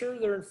so sure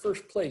they're in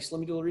first place.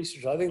 Let me do a little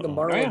research. I think the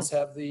Marlins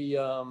have the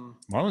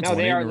Marlins. No,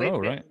 they are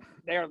leading, right?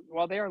 They are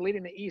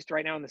leading the East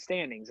right now in the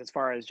standings as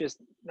far as just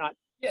not.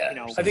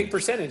 Yeah, I think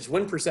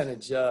win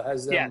percentage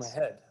has them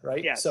ahead,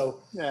 right? Yes.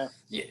 So yeah,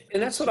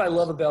 and that's what I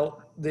love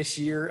about this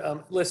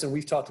year. Listen,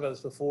 we've talked about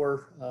this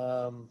before.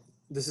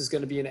 This is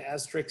going to be an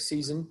asterisk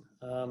season,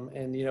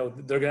 and they're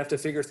going to have to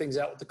figure things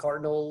out with the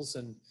Cardinals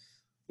and.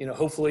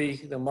 Hopefully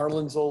the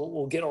Marlins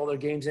will get all their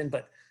games in,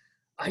 but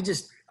I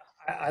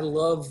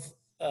love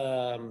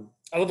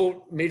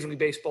what Major League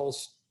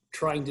Baseball's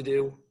trying to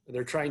do.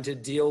 They're trying to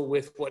deal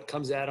with what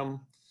comes at them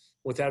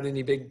without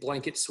any big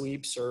blanket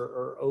sweeps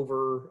or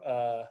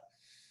over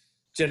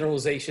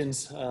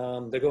generalizations.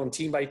 They're going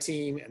team by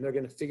team, and they're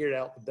going to figure it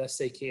out the best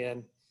they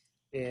can.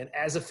 And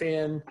as a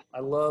fan,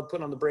 I love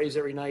putting on the Braves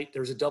every night.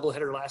 There was a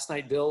doubleheader last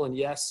night, Bill, and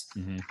yes,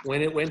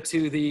 when it went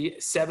to the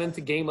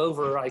 7th game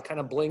over, I kind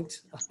of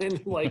blinked and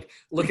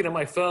looking at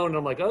my phone, and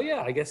I'm like, oh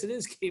yeah, I guess it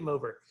is game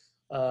over.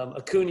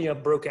 Acuna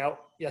broke out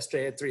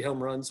yesterday, had 3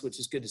 home runs, which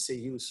is good to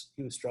see. He was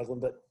struggling,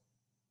 but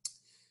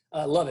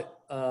I love it.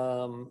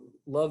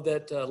 Love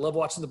that. Love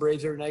watching the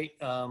Braves every night.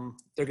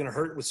 They're going to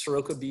hurt with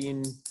Soroka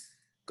being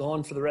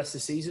gone for the rest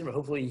of the season, but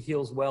hopefully he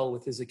heals well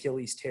with his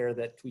Achilles tear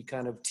that we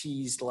kind of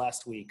teased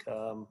last week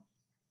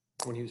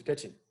when he was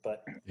pitching.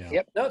 But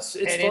no, it's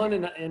fun,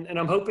 and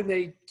I'm hoping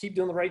they keep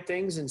doing the right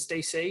things and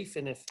stay safe.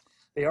 And if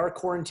they are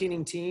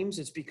quarantining teams,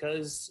 it's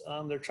because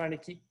they're trying to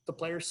keep the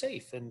players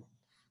safe. And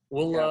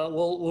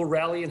we'll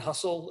rally and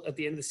hustle at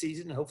the end of the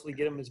season and hopefully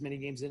get them as many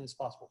games in as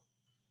possible.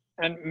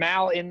 And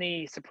Mal, in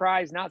the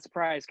surprise, not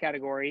surprise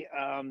category,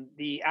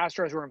 the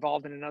Astros were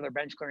involved in another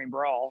bench clearing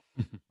brawl.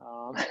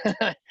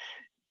 I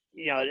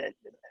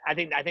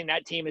think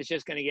that team is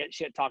just going to get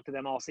shit talked to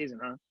them all season,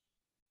 huh?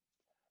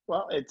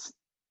 Well,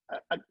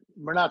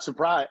 we're not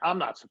surprised. I'm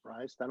not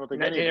surprised. I don't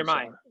think neither am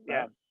I.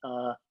 Yeah.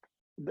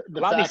 the a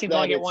lot of these fact teams that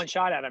only get it's- one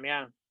shot at them.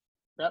 Yeah.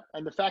 Yep.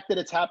 And the fact that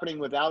it's happening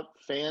without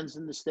fans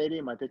in the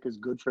stadium, I think is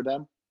good for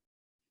them.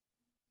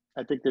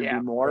 I think there'd Yeah,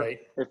 be more right.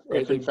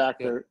 if in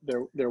fact Yeah.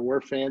 there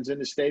were fans in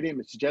the stadium.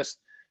 It's just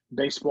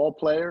baseball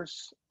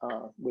players,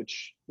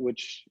 which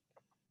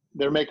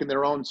they're making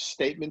their own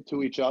statement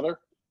to each other.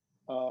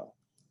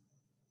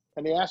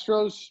 And the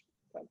Astros,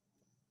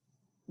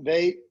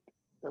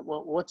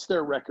 what's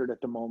their record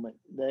at the moment?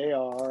 They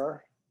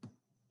are.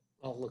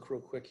 I'll look real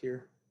quick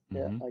here.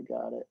 Yeah, Mhm. I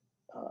got it.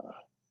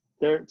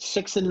 They're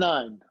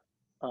 6-9.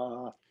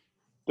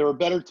 They're a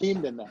better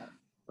team than that,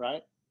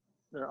 right?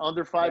 They're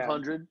under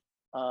 500.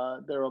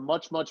 They're a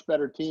much, much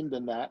better team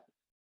than that.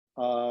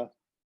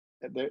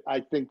 I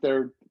think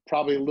they're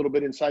probably a little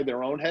bit inside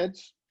their own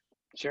heads.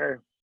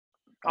 Sure.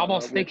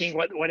 Almost thinking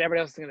what everybody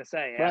else is going to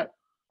say. Yeah. Right.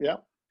 Yeah.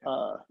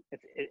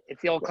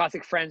 It's the old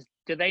classic Friends.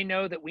 Do they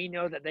know that we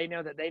know that they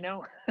know that they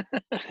know?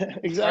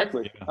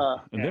 Exactly. Yeah.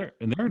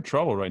 And they're in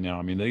trouble right now.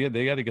 I mean,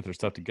 they got to get their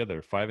stuff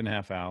together.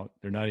 5.5 out.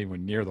 They're not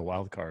even near the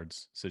wild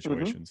cards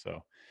situation.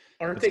 So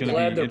Aren't it's they gonna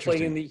glad be they're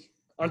playing interesting. in the?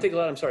 Aren't they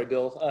glad? I'm sorry,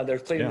 Bill. They're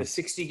playing Yeah. the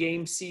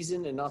 60-game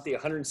season and not the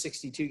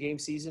 162-game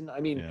season. I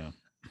mean, Yeah.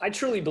 I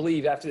truly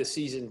believe after the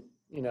season,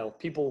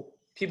 people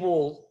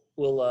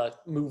will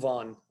move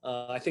on.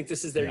 I think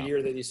this is their Yeah.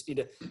 year. They just need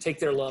to take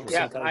their lumps.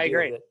 Yeah, and kind of I deal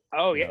agree. with it.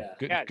 Oh Yeah.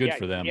 yeah. Good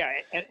for them. Yeah.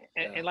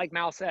 And like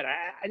Mal said,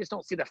 I just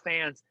don't see the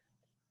fans,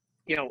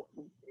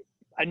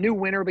 a new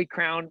winner will be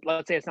crowned.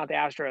 Let's say it's not the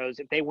Astros.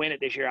 If they win it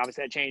this year,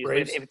 obviously that changes.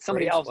 Braves? But if it's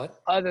somebody Braves? else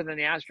What? other than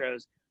the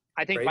Astros,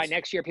 I think by Braves?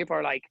 next year people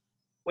are like,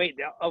 wait,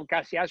 oh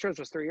gosh, the Astros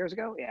was 3 years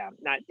ago. Yeah,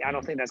 I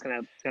don't think that's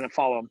gonna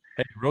follow them.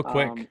 Hey, real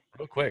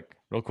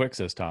quick,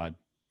 says Todd.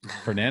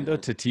 Fernando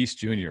Tatis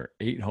Jr.,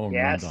 8 home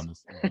runs on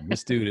this season.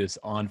 This dude is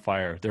on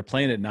fire. They're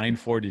playing at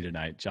 9:40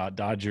 tonight.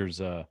 Dodgers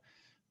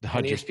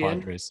ESPN?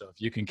 Padres. So if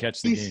you can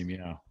catch the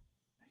game,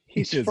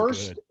 He's is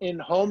first good. in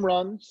home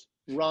runs,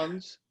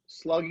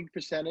 slugging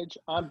percentage,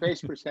 on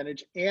base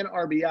percentage, and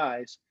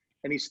RBIs,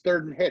 and he's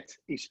third in hits.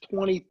 He's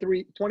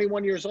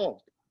 21 years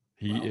old.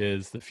 He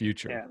is the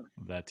future Yeah.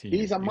 of that team.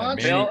 He's a You got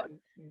monster.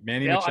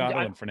 Manny Bill, Machado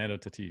I'm- and Fernando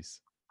Tatis.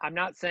 I'm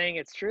not saying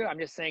it's true. I'm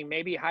just saying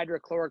maybe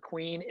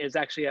hydrochloroquine is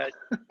actually a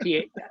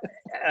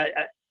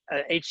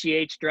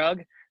HGH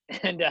drug,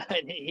 and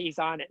he's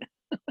on it.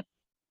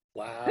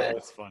 Wow.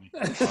 That's funny.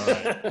 All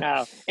right.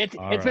 No,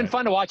 it's been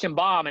fun to watch him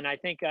bomb, and I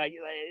think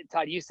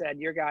Todd, you said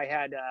your guy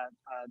had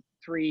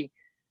three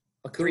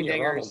Acuna,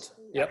 dingers. Ronald.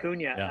 Yep.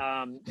 Acuna.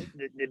 Yeah.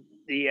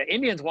 The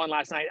Indians won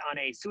last night on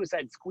a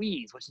suicide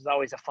squeeze, which is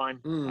always a fun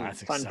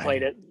That's fun exciting. play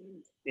to.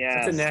 Yeah,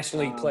 That's a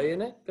National League play,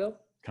 isn't it, Bill?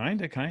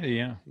 Kinda,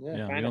 yeah. We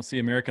kinda. don't see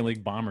American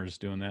League bombers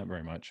doing that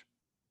very much.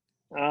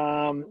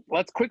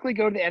 Let's quickly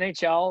go to the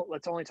NHL.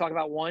 Let's only talk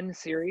about one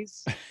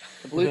series.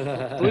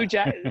 The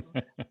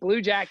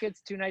Blue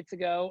Jackets 2 nights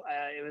ago.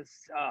 It was.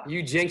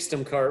 You jinxed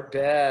them, Carp.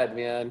 Bad,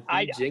 man.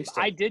 You jinxed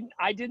them.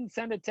 I didn't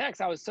send a text.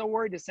 I was so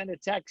worried to send a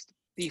text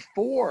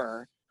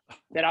before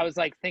that I was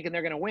like thinking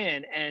they're going to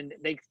win, and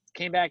they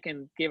came back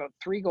and gave up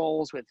 3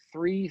 goals with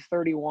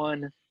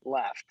 3:31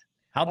 left.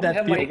 How'd that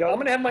feel? I'm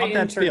going to have my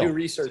intern do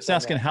research. Just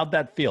asking, how'd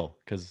that feel?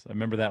 Because I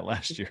remember that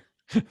last year.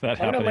 I'm going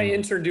to have my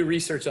intern do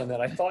research on that.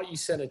 I thought you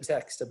sent a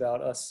text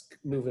about us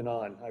moving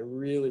on. I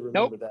really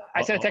remember that.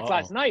 I sent a text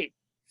last night.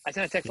 I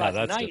sent a text last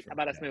night different.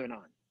 about us moving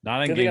on.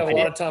 Not in Good thing I game have a 4.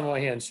 lot of time on my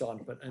hands,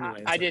 Sean. But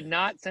anyway, I did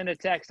not send a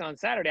text on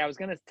Saturday. I was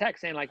going to text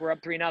saying like we're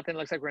up 3-0.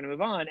 Looks like we're going to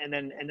move on, and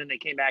then they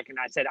came back and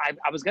I said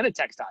I was going to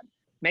text Todd.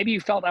 Maybe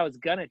you felt I was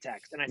going to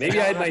text, and I said maybe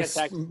no, I I'm had not gonna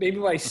text. maybe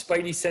my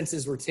spidey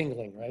senses were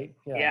tingling, right?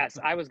 Yeah. Yes,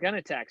 I was going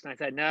to text, and I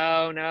said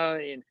no,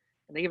 and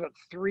they gave up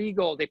 3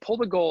 goals. They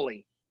pulled a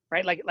goalie,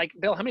 right? Like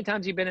Bill, how many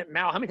times you been at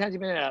Mal? How many times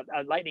you been at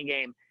a Lightning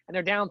game and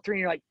they're down 3 and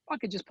you're like,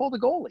 fuck it, just pull the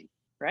goalie,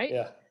 right?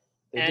 Yeah.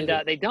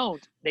 They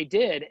don't. They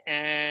did,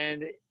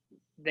 and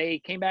they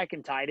came back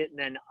and tied it, and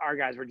then our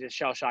guys were just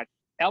shell shocked.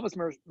 Elvis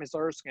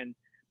Meserskin,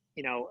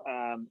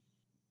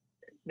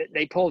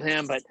 they pulled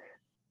him, but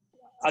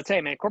I'll tell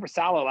you, man,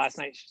 Korpisalo last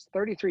night,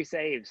 33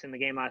 saves in the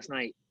game last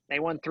night. They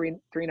won 3-0.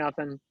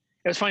 It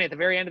was funny at the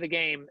very end of the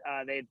game.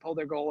 They had pulled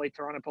their goalie.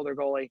 Toronto pulled their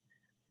goalie.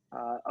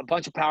 A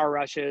bunch of power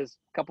rushes,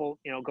 a couple,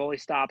 goalie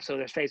stops. So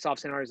there's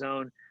faceoffs in our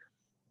zone.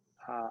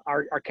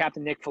 Our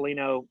captain Nick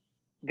Foligno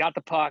got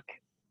the puck,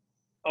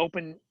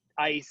 open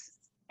ice,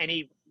 and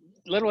he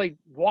literally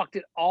walked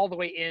it all the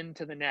way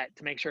into the net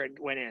to make sure it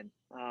went in.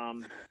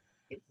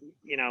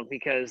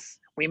 Because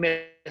we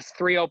missed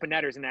 3 open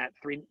netters in that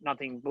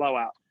 3-0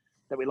 blowout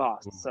that we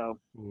lost. So,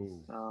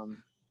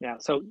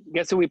 So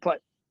guess who we play?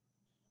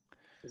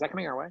 Is that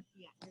coming our way?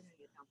 Yeah, you're gonna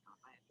get dumped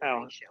on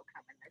by a show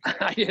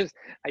coming.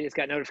 I just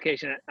got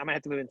notification. I'm gonna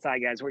have to move inside,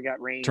 guys. We got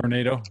rain.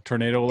 Tornado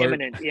alert.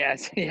 Imminent.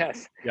 Yes. Yeah,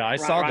 I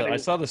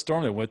saw the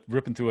storm that went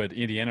ripping through at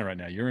Indiana right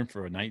now. You're in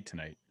for a night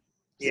tonight.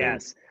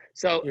 Yes.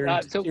 So you're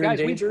guys,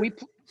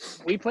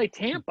 we play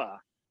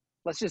Tampa.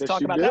 Let's just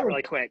talk about that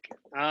really quick.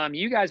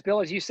 You guys, Bill,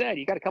 as you said,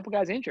 you got a couple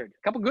guys injured,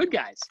 a couple good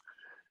guys.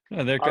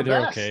 Yeah, they're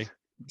okay.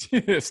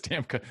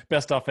 Stamkos,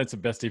 best offensive,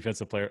 best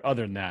defensive player.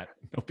 Other than that,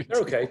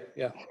 they're okay.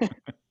 Yeah.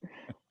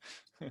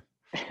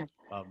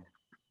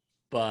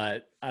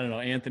 But I don't know,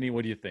 Anthony,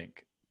 what do you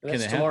think? Can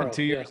That's it tomorrow, happen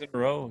 2 years in a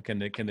row? Can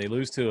they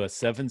lose to a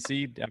 7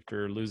 seed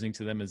after losing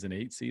to them as an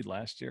 8 seed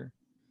last year?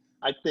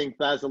 I think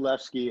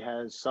Vasilevsky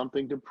has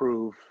something to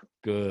prove.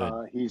 Good.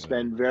 He's Good.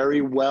 been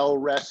very well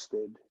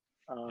rested.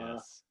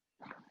 Yes.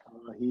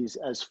 He's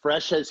as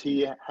fresh as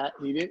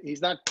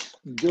he's not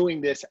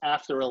doing this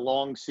after a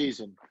long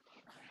season.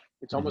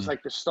 It's almost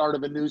like the start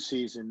of a new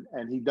season,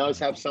 and he does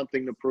have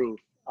something to prove.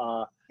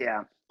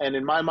 Yeah. And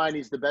in my mind,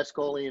 he's the best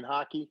goalie in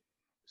hockey.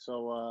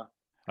 So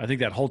I think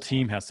that whole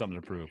team has something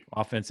to prove,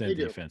 offense and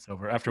defense.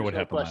 After what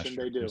happened last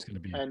year, they do. There's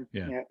going to be,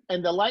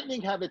 and the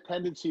Lightning have a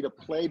tendency to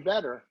play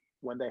better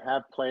when they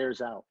have players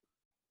out.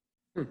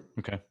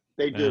 Okay.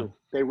 They do.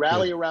 They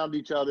rally around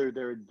each other.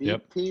 They're a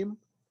deep team,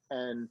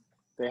 and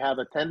they have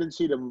a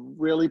tendency to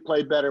really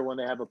play better when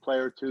they have a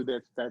player or two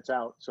that's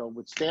out. So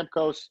with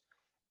Stamkos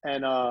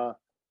and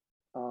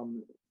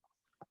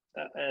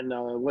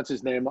what's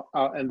his name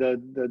and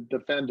the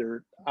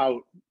defender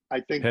out,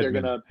 I think they're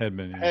gonna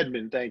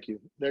Hedman. Thank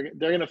you. They're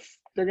gonna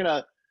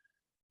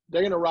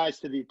rise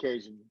to the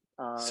occasion.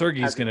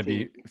 Sergey's going to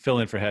be fill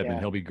in for Hedman.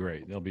 He'll be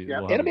great. It'll be a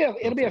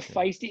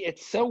feisty.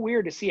 It's so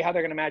weird to see how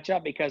they're going to match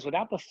up because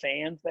without the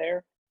fans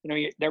there,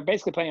 they're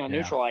basically playing on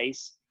neutral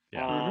ice.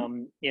 Yeah.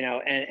 And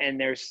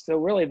there's still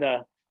really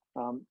the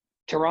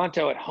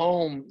Toronto at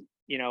home,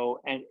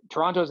 and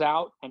Toronto's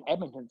out and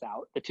Edmonton's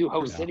out. The two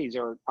host cities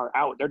are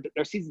out.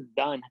 Their season's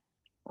done.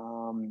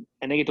 And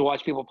they get to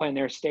watch people play in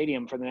their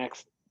stadium for the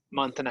next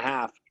month and a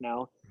half,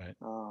 Right.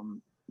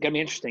 Gonna be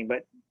interesting,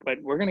 but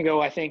we're going to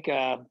go, I think,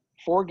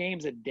 4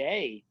 games a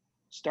day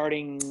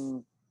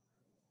starting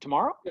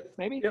tomorrow,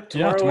 maybe? Yep,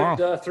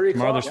 tomorrow. At 3 o'clock.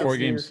 Tomorrow there's 4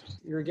 games.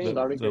 Your game.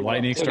 The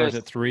Lightning starts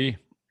at 3.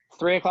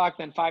 3 o'clock,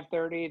 then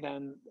 5:30,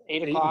 then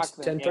 8 o'clock,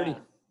 then 10:30.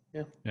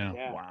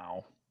 Yeah.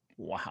 Wow.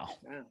 Yeah.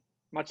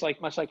 Much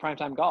like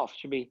primetime golf.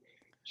 Should be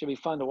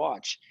fun to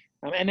watch.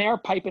 And they are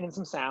piping in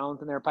some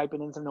sounds and they're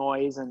piping in some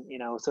noise, and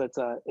so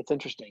it's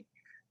interesting.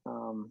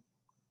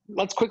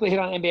 Let's quickly hit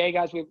on NBA,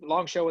 guys. We have a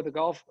long show with the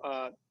golf.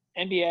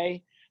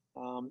 NBA.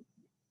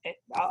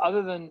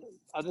 Other than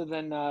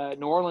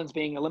New Orleans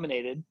being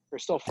eliminated,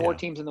 there's still 4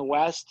 teams in the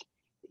West.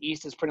 The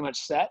East is pretty much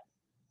set.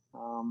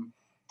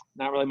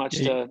 Not really much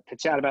to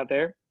chat about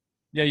there.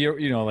 Yeah,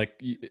 I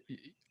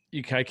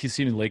keep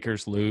seeing the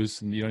Lakers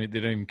lose, and they don't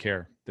even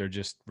care. They're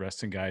just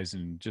resting guys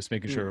and just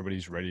making sure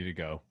everybody's ready to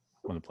go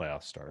when the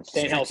playoffs start.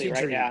 Staying healthy,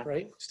 right? Yeah.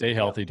 Right. Stay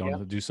healthy.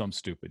 Don't do something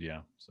stupid.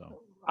 Yeah.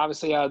 So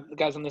obviously, the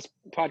guys on this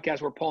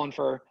podcast were pulling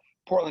for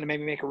Portland to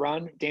maybe make a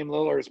run. Dame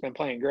Lillard has been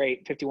playing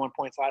great. 51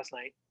 points last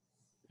night.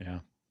 Yeah.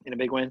 In a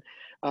big win.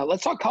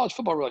 Let's talk college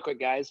football really quick,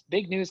 guys.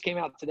 Big news came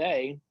out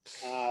today.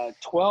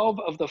 12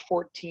 of the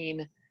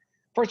 14.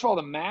 First of all,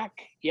 the MAC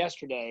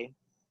yesterday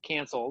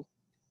canceled.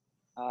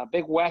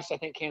 Big West, I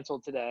think,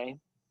 canceled today.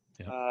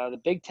 Yeah.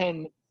 The Big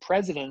Ten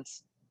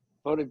presidents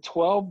voted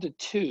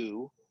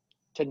 12-2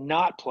 to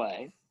not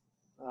play.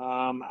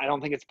 I don't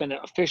think it's been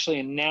officially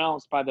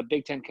announced by the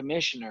Big Ten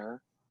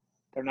commissioner.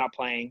 They're not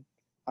playing.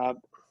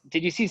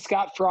 Did you see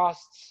Scott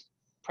Frost's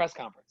press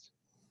conference?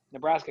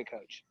 Nebraska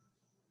coach.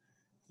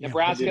 Yeah,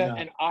 Nebraska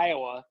and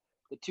Iowa,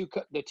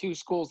 the two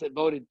schools that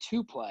voted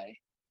to play.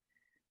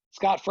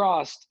 Scott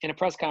Frost in a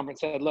press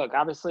conference said, look,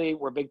 obviously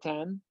we're Big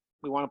Ten.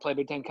 We want to play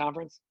Big Ten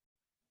Conference.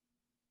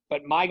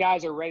 But my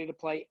guys are ready to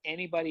play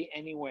anybody,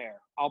 anywhere.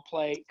 I'll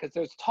play – because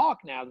there's talk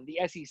now that the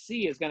SEC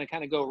is going to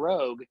kind of go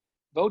rogue,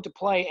 vote to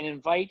play and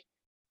invite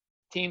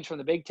teams from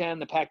the Big Ten,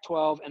 the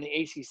Pac-12, and the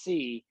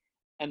ACC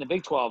and the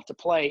Big 12 to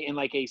play in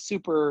like a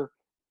super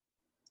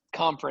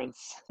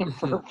conference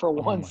for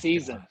one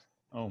season. God.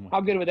 Oh my How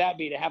good would that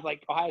be to have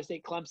like Ohio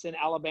State, Clemson,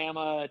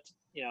 Alabama,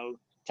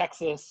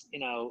 Texas,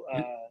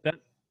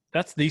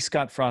 That's the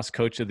Scott Frost,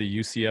 coach of the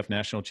UCF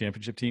national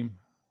championship team.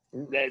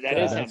 That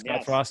is him.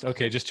 Scott Frost.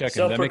 Okay, just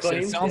checking. That makes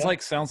sense. Sounds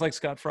like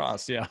Scott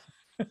Frost. Yeah.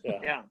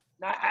 Yeah.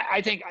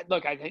 I think.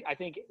 Look, I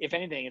think if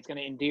anything, it's going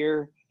to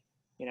endear.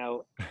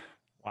 Wow.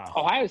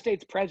 Ohio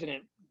State's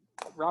president,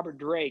 Robert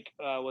Drake,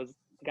 was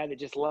the guy that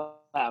just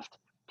left.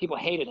 People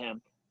hated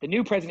him. The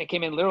new president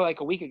came in literally like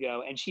a week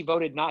ago, and she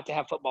voted not to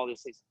have football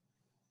this season.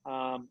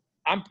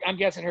 I'm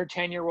guessing her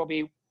tenure will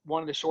be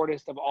one of the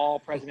shortest of all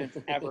presidents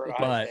ever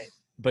at Ohio State.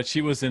 But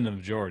she was in the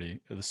majority,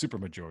 the super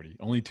majority.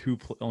 Only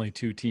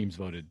two teams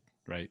voted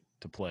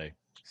to play.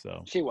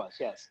 So she was,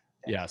 yes.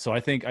 Yeah. So I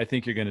think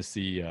you're going to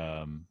see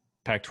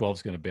Pac-12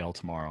 is going to bail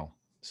tomorrow.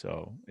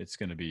 So it's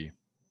going to be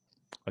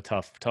a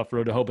tough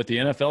road to hoe. But the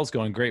NFL is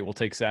going great. We'll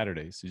take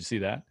Saturdays. Did you see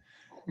that?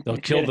 They'll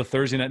kill the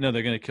Thursday night. No,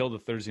 they're going to kill the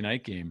Thursday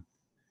night game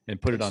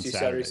and put it on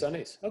Saturday.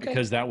 Sundays. Okay.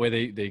 Because that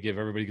way they give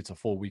everybody gets a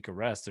full week of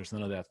rest. There's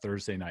none of that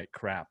Thursday night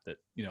crap that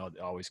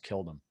always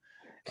killed them.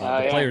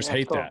 The players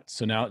hate that.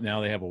 So now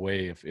they have a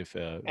way if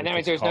and that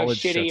means there's no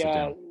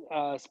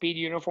shitty speed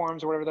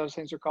uniforms or whatever those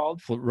things are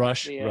called. Color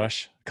rush.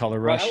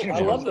 I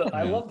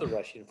love the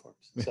rush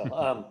uniforms.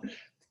 So,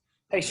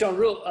 hey,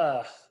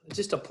 Sean,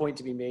 just a point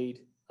to be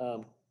made.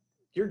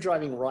 You're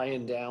driving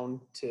Ryan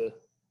down to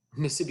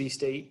Mississippi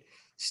State.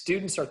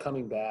 Students are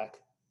coming back.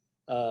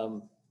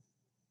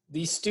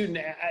 these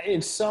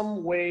in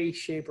some way,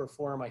 shape, or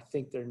form, I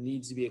think there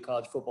needs to be a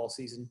college football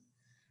season.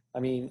 I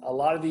mean, a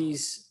lot of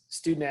these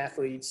student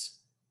athletes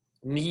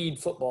need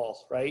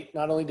football, right?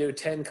 Not only to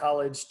attend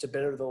college, to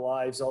better their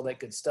lives, all that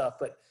good stuff,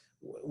 but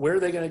where are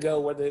they going to go?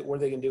 What are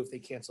they going to do if they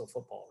cancel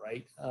football,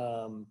 right?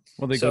 Well,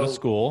 they go to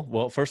school.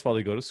 Well, first of all,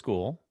 they go to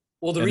school.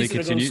 Well, the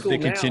reason they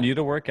continue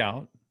to work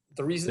out.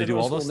 The reason they go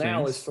to school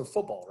now is for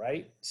football,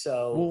 right?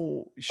 So,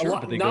 well, sure,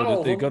 but they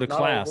go to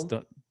class.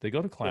 They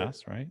go to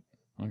class, right?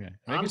 Okay.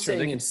 I'm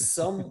saying in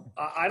some,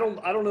 I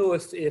don't know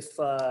if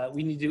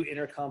we need to do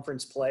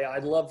interconference play.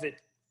 I'd love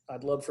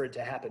for it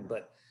to happen,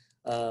 but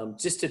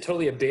just to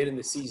totally abandon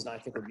the season, I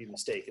think would be a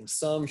mistake. In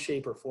some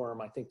shape or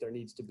form, I think there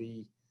needs to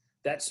be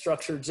that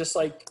structure, just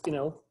like,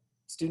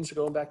 students are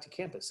going back to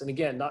campus. And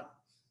again,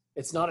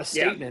 it's not a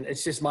statement. Yeah.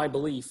 It's just my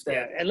belief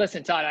that and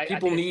listen, Todd,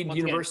 people need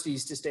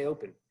universities to stay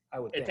open. I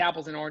would think. It's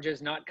apples and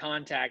oranges, not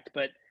contact,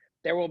 but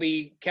there will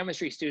be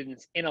chemistry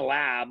students in a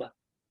lab,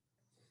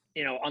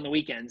 on the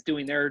weekends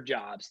doing their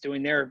jobs,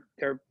 doing their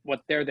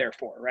what they're there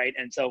for, right?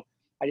 And so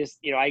I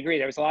agree.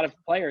 There was a lot of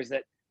players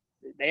that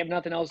they have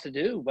nothing else to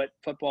do but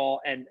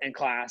football and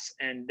class,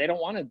 and they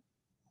don't want to,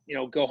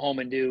 go home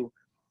and do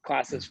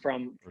classes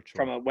from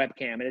a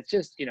webcam. And it's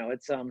just,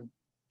 it's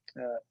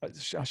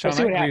Sean,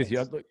 I agree with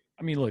you.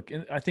 I mean, look,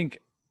 I think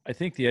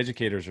the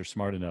educators are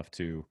smart enough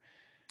to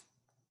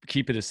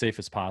keep it as safe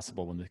as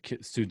possible when the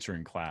students are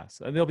in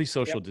class. There'll be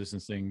social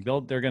distancing.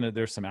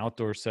 There's some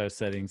outdoor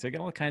settings. They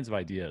got all kinds of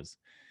ideas.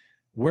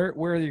 Where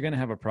you're going to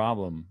have a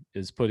problem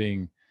is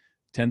putting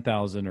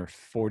 10,000 or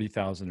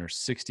 40,000 or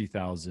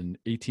 60,000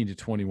 18 to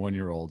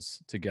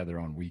 21-year-olds together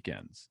on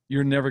weekends.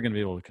 You're never going to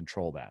be able to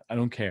control that. I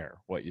don't care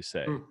what you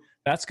say.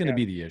 That's going to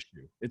be the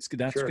issue. That's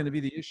going to be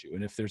the issue.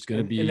 And if there's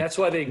going to be and that's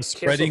why they a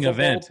spreading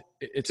event,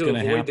 it's going to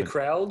happen. Avoid the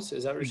crowds.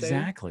 Is that what you're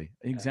saying?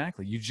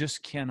 Exactly. You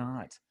just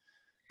cannot.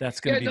 That's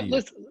going to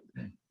be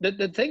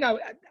the thing. I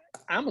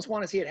almost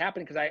want to see it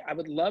happen because I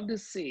would love to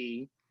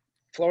see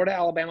Florida,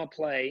 Alabama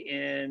play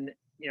in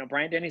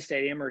Bryant-Denny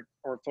Stadium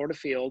or Florida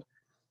Field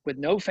with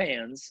no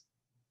fans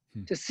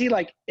to see,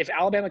 like, if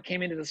Alabama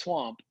came into the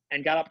Swamp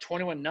and got up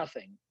 21-0,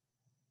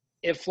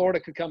 if Florida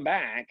could come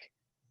back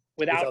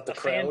without the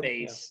fan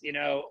base,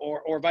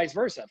 or vice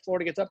versa.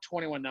 Florida gets up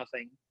 21-0.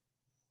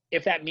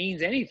 If that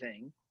means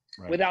anything,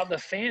 without the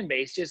fan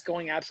base just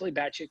going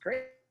absolutely batshit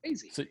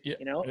crazy. So,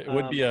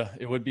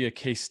 it would be a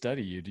case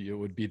study. It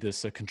would be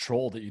this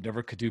control that you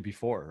never could do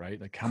before, right?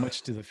 Like, how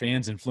much do the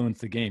fans influence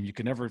the game? You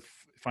could never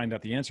find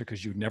out the answer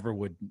because you never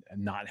would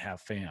not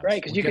have fans,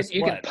 right? Because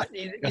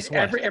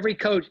every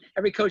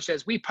coach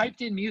says we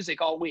piped in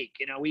music all week.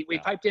 We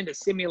piped in to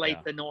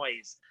simulate the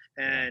noise,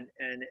 and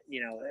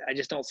I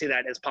just don't see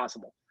that as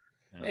possible.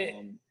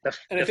 And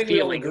I think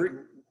we all agree.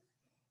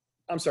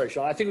 I'm sorry,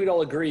 Sean. I think we'd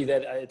all agree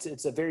that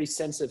it's a very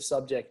sensitive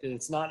subject, and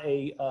it's not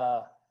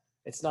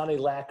a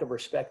lack of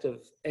respect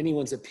of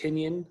anyone's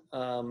opinion.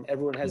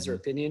 Everyone has their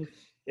opinion.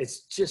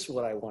 It's just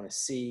what I want to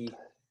see.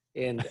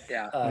 And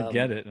I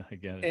get it.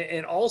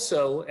 And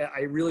also,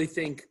 I really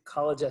think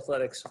college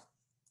athletics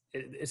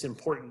is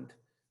important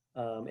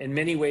in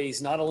many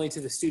ways, not only to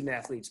the student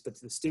athletes, but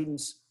to the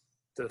students,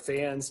 to the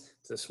fans,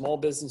 to the small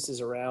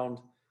businesses around.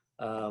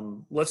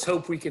 Let's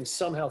hope we can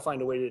somehow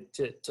find a way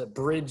to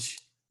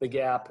bridge the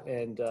gap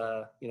and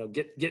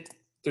get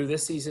through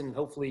this season and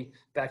hopefully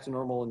back to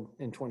normal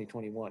in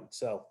 2021.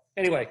 So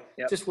anyway,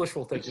 just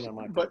wishful thinking on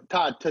my part. But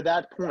Todd, to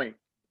that point,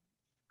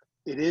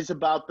 it is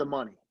about the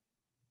money.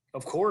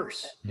 Of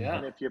course. Yeah.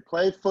 And if you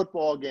play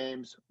football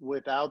games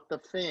without the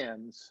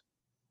fans,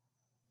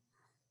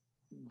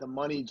 the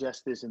money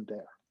just isn't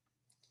there.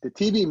 The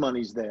TV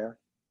money's there,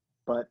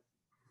 but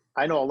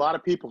I know a lot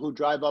of people who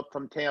drive up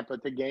from Tampa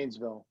to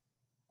Gainesville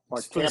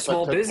or Tampa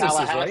to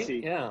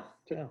Tallahassee, right?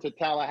 to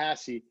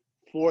Tallahassee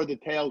for the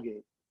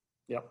tailgate.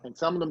 Yep. And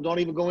some of them don't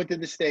even go into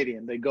the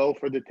stadium. They go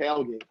for the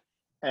tailgate.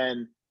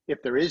 And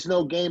if there is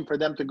no game for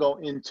them to go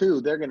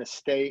into, they're going to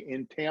stay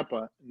in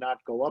Tampa, not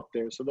go up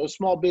there. So those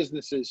small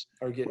businesses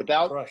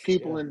without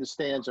people in the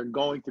stands are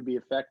going to be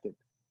affected.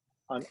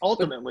 And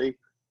ultimately,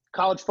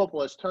 college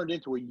football has turned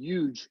into a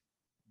huge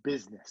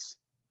business.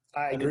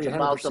 I agree. It's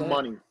about the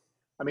money.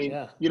 I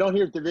mean, you don't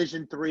hear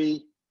Division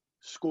III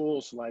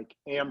schools like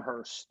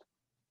Amherst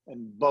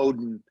and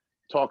Bowdoin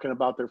talking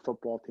about their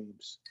football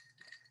teams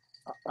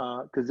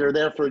because they're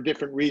there for a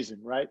different reason,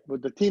 right?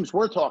 But the teams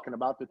we're talking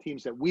about, the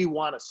teams that we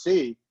want to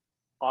see,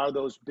 are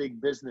those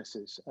big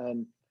businesses.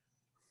 And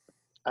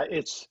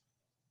it's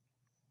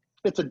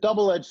a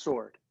double-edged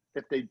sword.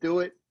 If they do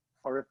it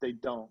or if they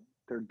don't,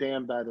 they're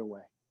damned either way.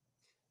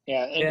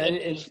 Yeah, and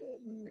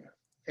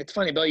it's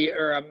funny, Bill,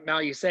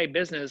 Mal, you say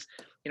business.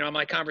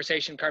 My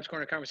Carp's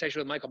Corner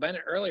conversation with Michael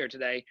Bennett earlier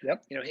today.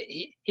 Yep.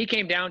 He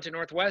came down to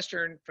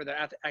Northwestern for the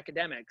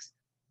academics,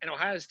 and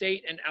Ohio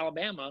State and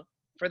Alabama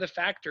for the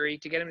factory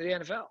to get him to the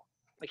NFL.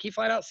 Like, he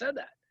flat out said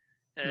that.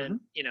 And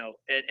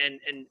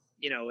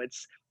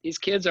it's these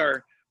kids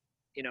are,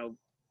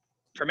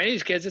 for many of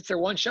these kids, it's their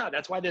one shot.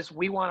 That's why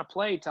we want to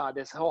play, Todd.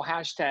 This whole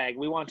hashtag,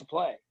 we want to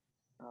play,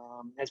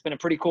 has been a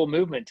pretty cool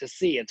movement to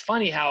see. It's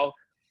funny how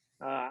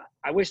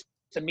I wish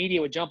some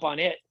media would jump on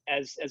it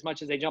as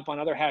much as they jump on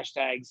other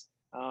hashtags.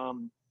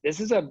 This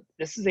isn't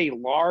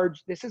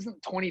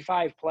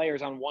 25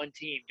 players on one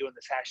team doing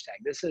this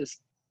hashtag. This is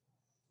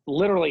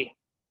literally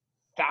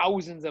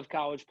thousands of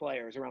college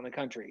players around the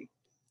country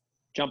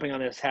jumping on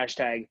this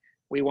hashtag.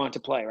 We want to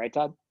play, right,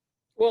 Todd?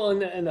 Well,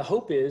 and the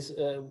hope is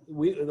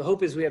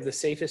we have the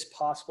safest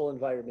possible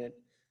environment,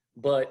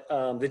 but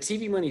the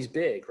TV money's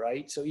big,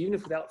 right? So even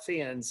if without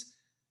fans,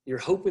 you're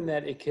hoping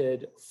that it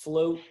could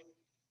float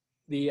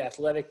the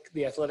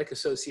athletic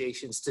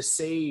associations to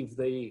save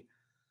the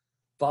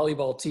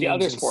volleyball teams, the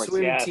other and sports,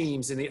 swim yes.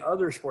 teams, and the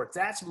other sports.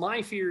 That's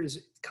my fear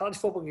is college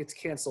football gets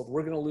canceled.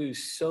 We're going to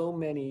lose so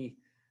many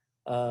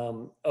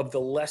of the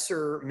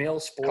lesser male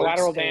sports.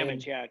 Collateral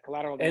damage.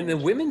 And the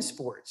women's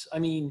sports. I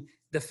mean,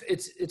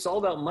 it's all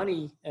about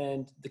money,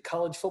 and the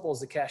college football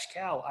is the cash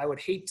cow. I would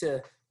hate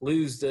to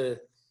lose the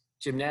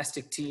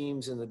gymnastic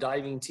teams and the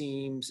diving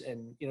teams,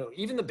 and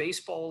even the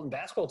baseball and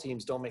basketball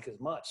teams don't make as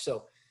much.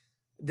 So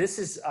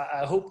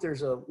I hope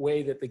there's a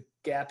way that the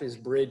gap is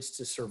bridged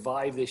to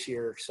survive this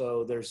year,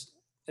 so there's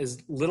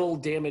as little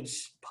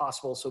damage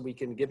possible so we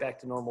can get back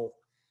to normal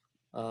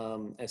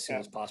as soon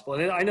as possible.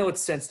 And I know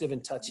it's sensitive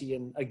and touchy,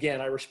 and again,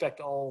 I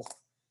respect all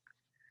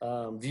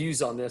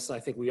views on this, and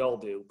I think we all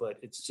do, but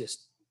it's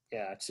just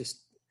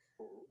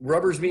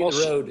rubber's meeting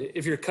the road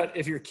if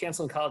you're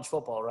canceling college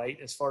football, right?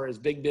 As far as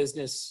big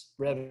business,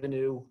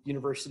 revenue,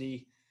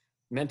 university,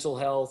 mental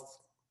health,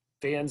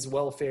 fans'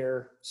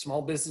 welfare,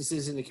 small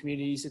businesses in the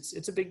communities,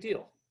 it's a big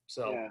deal.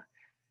 So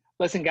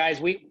listen,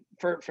 guys,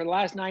 for the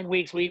last 9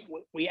 weeks,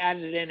 we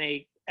added in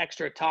a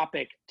extra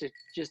topic to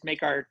just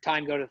make our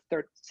time go to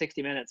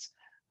 60 minutes.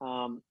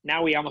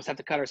 Now we almost have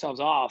to cut ourselves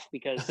off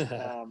because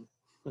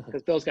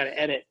Bill's got to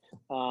edit.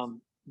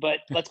 But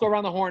let's go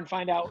around the horn,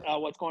 find out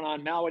what's going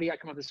on. Mal, what do you got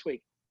coming up this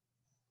week?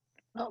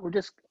 We're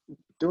just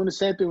doing the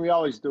same thing we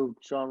always do,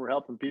 Sean. We're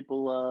helping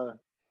people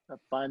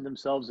find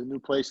themselves a new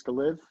place to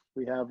live.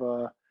 We have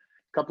a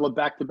couple of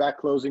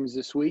back-to-back closings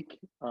this week.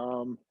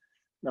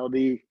 Now,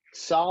 the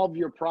solve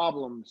your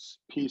problems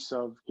piece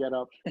of get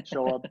up,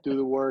 show up, do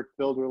the work,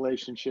 build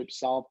relationships,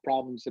 solve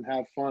problems, and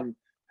have fun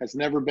has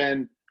never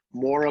been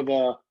more of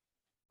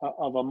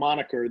a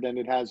moniker than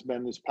it has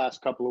been this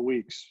past couple of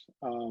weeks.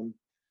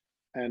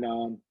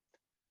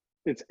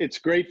 It's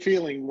great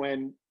feeling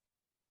when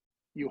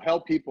you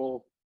help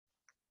people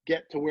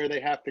get to where they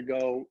have to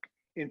go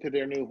into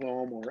their new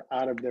home or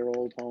out of their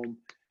old home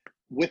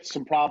with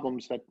some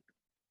problems that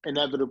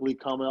inevitably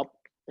come up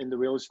in the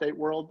real estate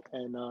world,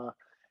 and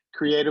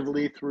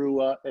creatively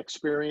through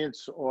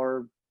experience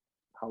or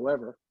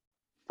however,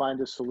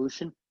 find a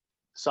solution,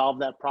 solve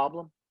that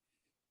problem.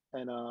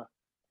 And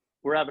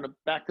we're having a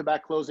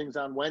back-to-back closings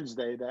on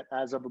Wednesday that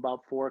as of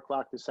about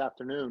 4:00 this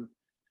afternoon,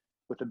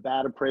 with a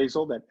bad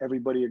appraisal that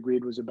everybody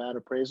agreed was a bad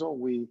appraisal.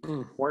 We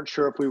weren't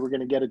sure if we were going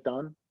to get it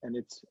done, and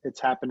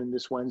it's happening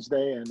this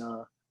Wednesday. And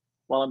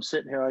while I'm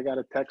sitting here, I got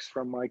a text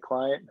from my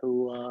client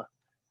who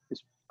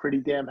is pretty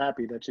damn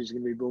happy that she's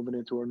going to be moving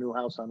into her new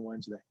house on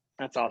Wednesday.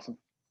 That's awesome.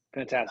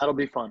 Fantastic. That'll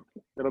be fun.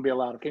 It'll be a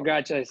lot of fun.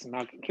 Congratulations.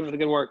 I'll keep up the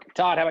good work.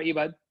 Todd, how about you,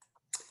 bud?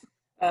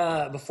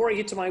 Before I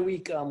get to my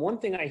week, one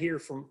thing I hear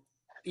from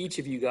each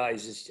of you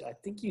guys is I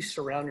think you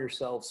surround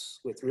yourselves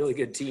with really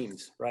good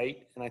teams,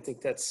 right? And I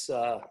think that's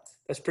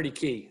pretty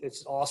key.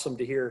 It's awesome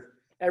to hear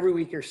every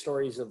week your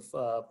stories of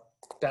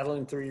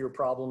battling through your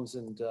problems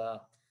and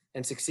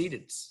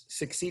succeeding.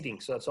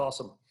 So that's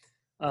awesome.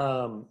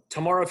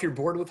 Tomorrow, if you're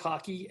bored with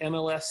hockey,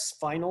 MLS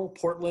final,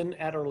 Portland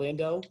at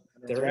Orlando,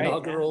 their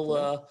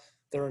inaugural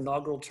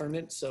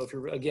tournament. So if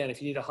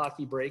you need a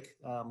hockey break,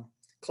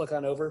 click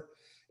on over.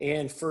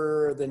 And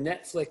for the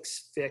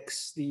Netflix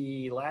fix,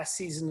 the last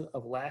season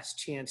of Last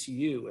Chance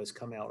U has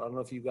come out. I don't know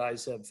if you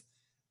guys have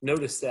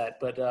noticed that,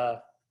 but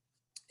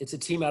it's a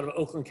team out of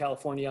Oakland,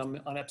 California. I'm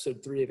on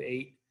episode 3 of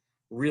 8.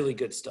 Really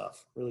good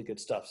stuff.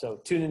 So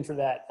tune in for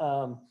that.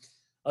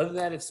 Other than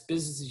that, it's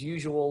business as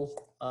usual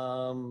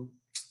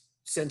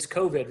since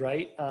COVID,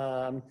 right?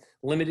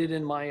 Limited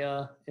in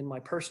my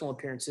personal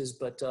appearances,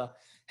 but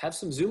have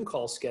some Zoom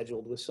calls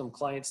scheduled with some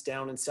clients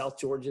down in South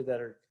Georgia that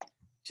are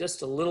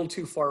just a little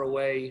too far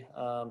away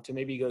to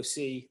maybe go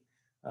see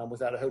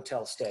without a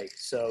hotel stay.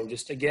 So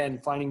just, again,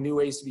 finding new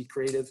ways to be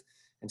creative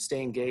and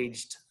stay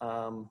engaged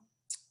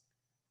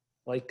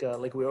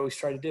like we always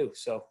try to do.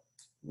 So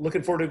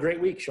looking forward to a great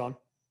week, Sean.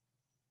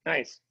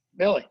 Nice.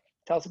 Billy,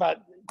 tell us about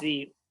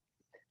the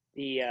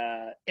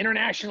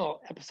international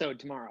episode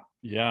tomorrow.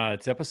 Yeah,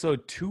 it's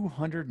episode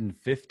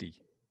 250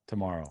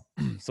 tomorrow.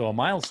 So a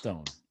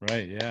milestone,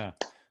 right? Yeah.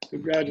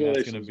 Congratulations,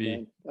 that's going to be,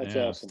 man. That's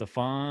awesome.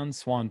 Stefan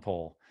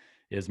Swanpole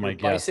is my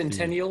guest.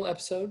 Bicentennial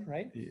episode,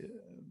 right?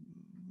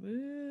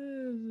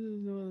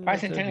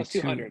 Bicentennial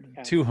 200.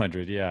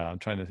 200, yeah. I'm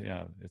trying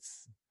to,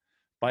 it's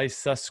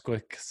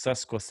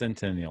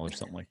sesquicentennial or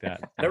something like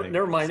that.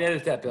 Never mind,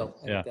 edit that, Bill.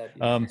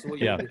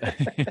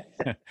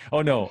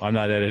 Oh, no, I'm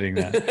not editing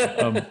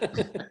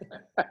that.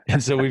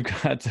 And so we've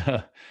got,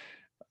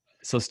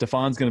 so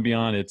Stefan's going to be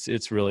on.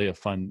 It's really a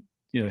fun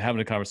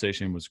having a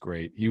conversation was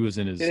great. He was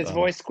in his. Did his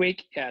voice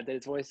squeak? Yeah, did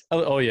his voice?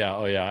 Oh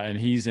yeah. And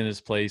he's in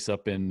his place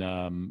up in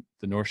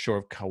the North Shore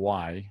of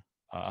Kauai,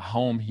 a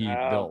home he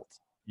built,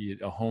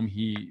 a home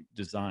he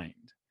designed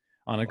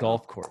on a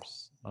golf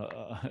course.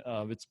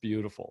 It's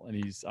beautiful,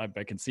 and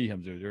I can see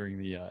him during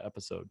the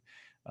episode,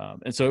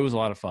 and so it was a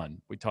lot of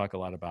fun. We talk a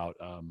lot about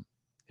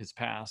his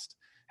past,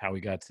 how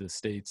he got to the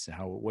States,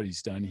 what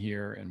he's done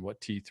here, and what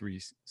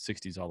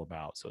T360 is all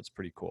about. So it's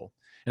pretty cool.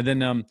 And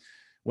then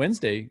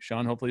Wednesday,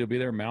 Sean, hopefully you'll be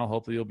there. Mal,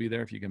 hopefully you'll be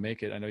there if you can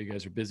make it. I know you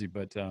guys are busy,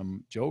 but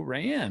Joe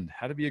Rand,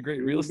 How to Be a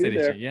Great Real Estate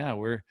Agent. Yeah,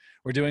 we're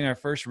doing our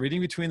first Reading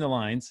Between the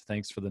Lines.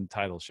 Thanks for the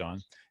title, Sean.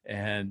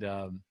 And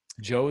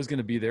Joe is going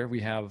to be there.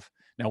 We have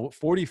now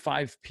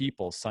 45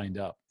 people signed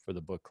up for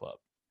the book club.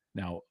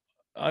 Now,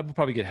 I will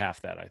probably get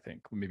half that, I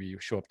think. Maybe you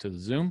show up to the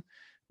Zoom.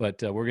 But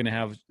we're going to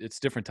have, it's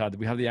different, Todd.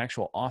 We have the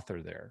actual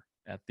author there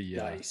at the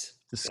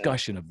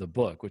discussion of the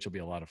book, which will be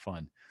a lot of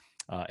fun.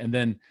 And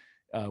then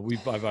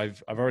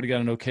I've already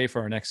got an okay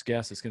for our next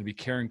guest. It's going to be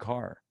Karen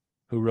Carr,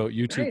 who wrote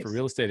YouTube for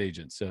Real Estate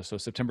Agents. So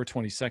September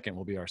 22nd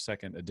will be our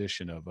second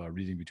edition of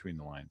Reading Between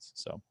the Lines.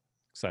 So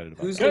excited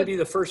about Who's going to be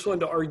the first one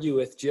to argue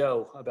with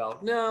Joe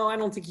about, no, I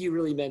don't think you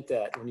really meant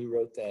that when you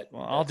wrote that.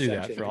 Well, I'll do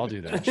that. Sure, I'll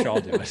do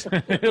it.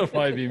 It'll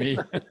probably be me.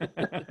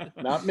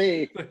 Not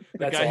me.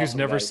 The guy who's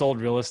never sold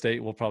real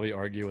estate will probably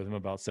argue with him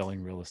about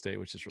selling real estate,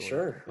 which is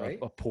really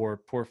a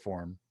poor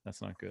form.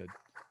 That's not good.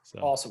 So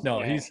awesome.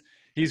 No,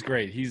 he's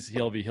great.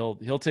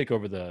 He'll take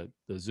over the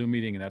Zoom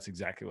meeting, and that's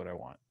exactly what I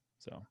want.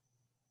 So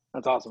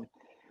that's awesome.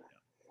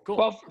 Cool.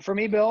 Well, for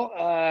me, Bill,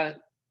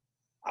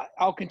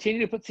 I'll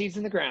continue to put seeds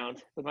in the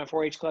ground with my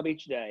 4-H club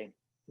each day,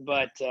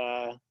 but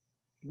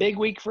big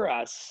week for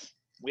us.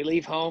 We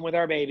leave home with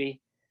our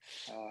baby,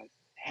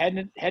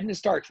 heading to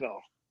Starkville.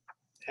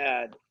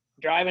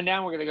 Driving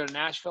down, we're going to go to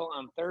Nashville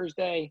on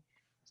Thursday,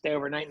 stay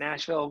overnight in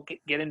Nashville,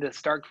 get into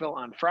Starkville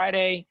on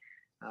Friday,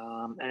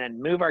 and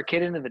then move our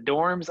kid into the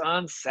dorms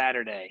on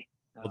Saturday.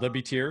 Will there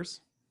be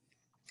tears?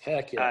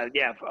 Heck yeah.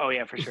 Yeah. Oh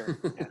yeah, for sure.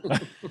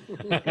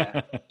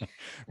 Yeah.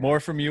 More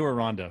from you or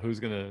Rhonda?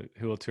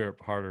 Who will tear up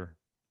harder?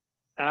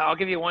 I'll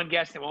give you one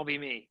guess, and it won't be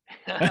me.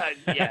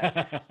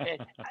 Yeah.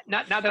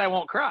 Not that I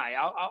won't cry.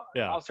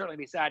 I'll certainly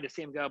be sad to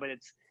see him go, but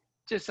it's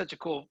just such a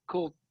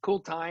cool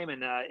time,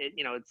 and I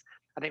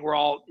think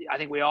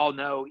we all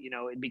know,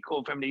 it'd be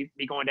cool for him to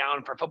be going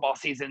down for football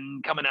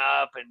season coming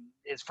up and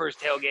his first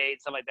tailgate,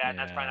 stuff like that. And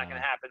that's probably not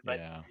going to happen, but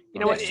you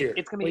know what?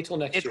 It's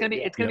going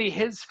to be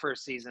his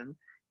first season.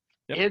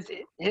 Yep.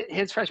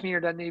 His freshman year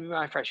doesn't need to be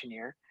my freshman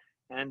year.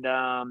 And,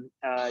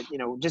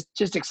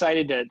 just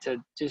excited to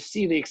just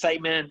see the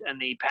excitement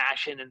and the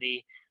passion and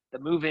the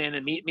move in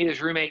and meet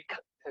his roommate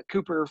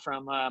Cooper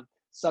from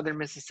Southern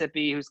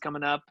Mississippi, who's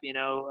coming up, in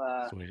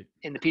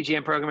the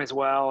PGA program as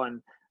well.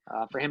 And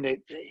for him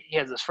he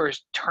has his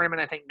first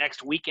tournament, I think,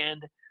 next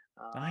weekend.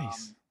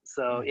 Nice.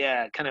 So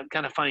yeah, kind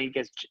of funny.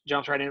 He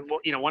jumps right in. Well,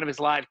 one of his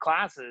live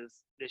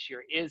classes this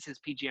year is his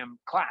PGM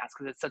class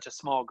because it's such a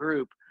small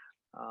group,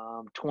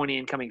 20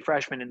 incoming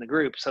freshmen in the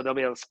group. So they'll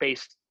be able to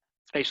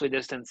spatially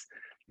distance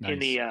in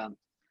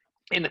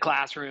the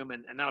classroom,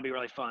 and that'll be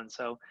really fun.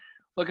 So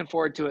looking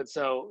forward to it.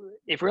 So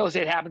if real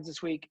estate happens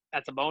this week,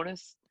 that's a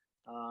bonus.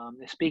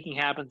 If speaking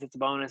happens, it's a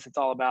bonus. It's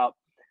all about,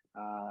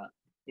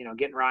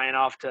 getting Ryan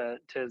off to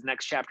his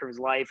next chapter of his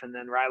life. And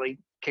then Riley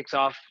kicks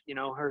off,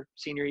 her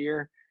senior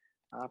year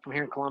from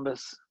here in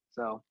Columbus.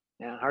 So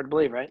yeah, hard to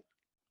believe, right?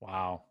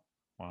 Wow.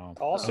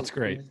 Awesome. That's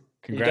great.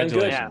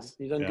 Congratulations.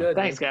 You've done good.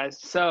 Thanks, guys.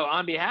 So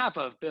on behalf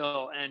of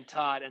Bill and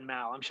Todd and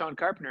Mal, I'm Sean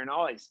Carpenter, and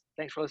always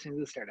thanks for listening to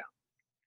the StareDown.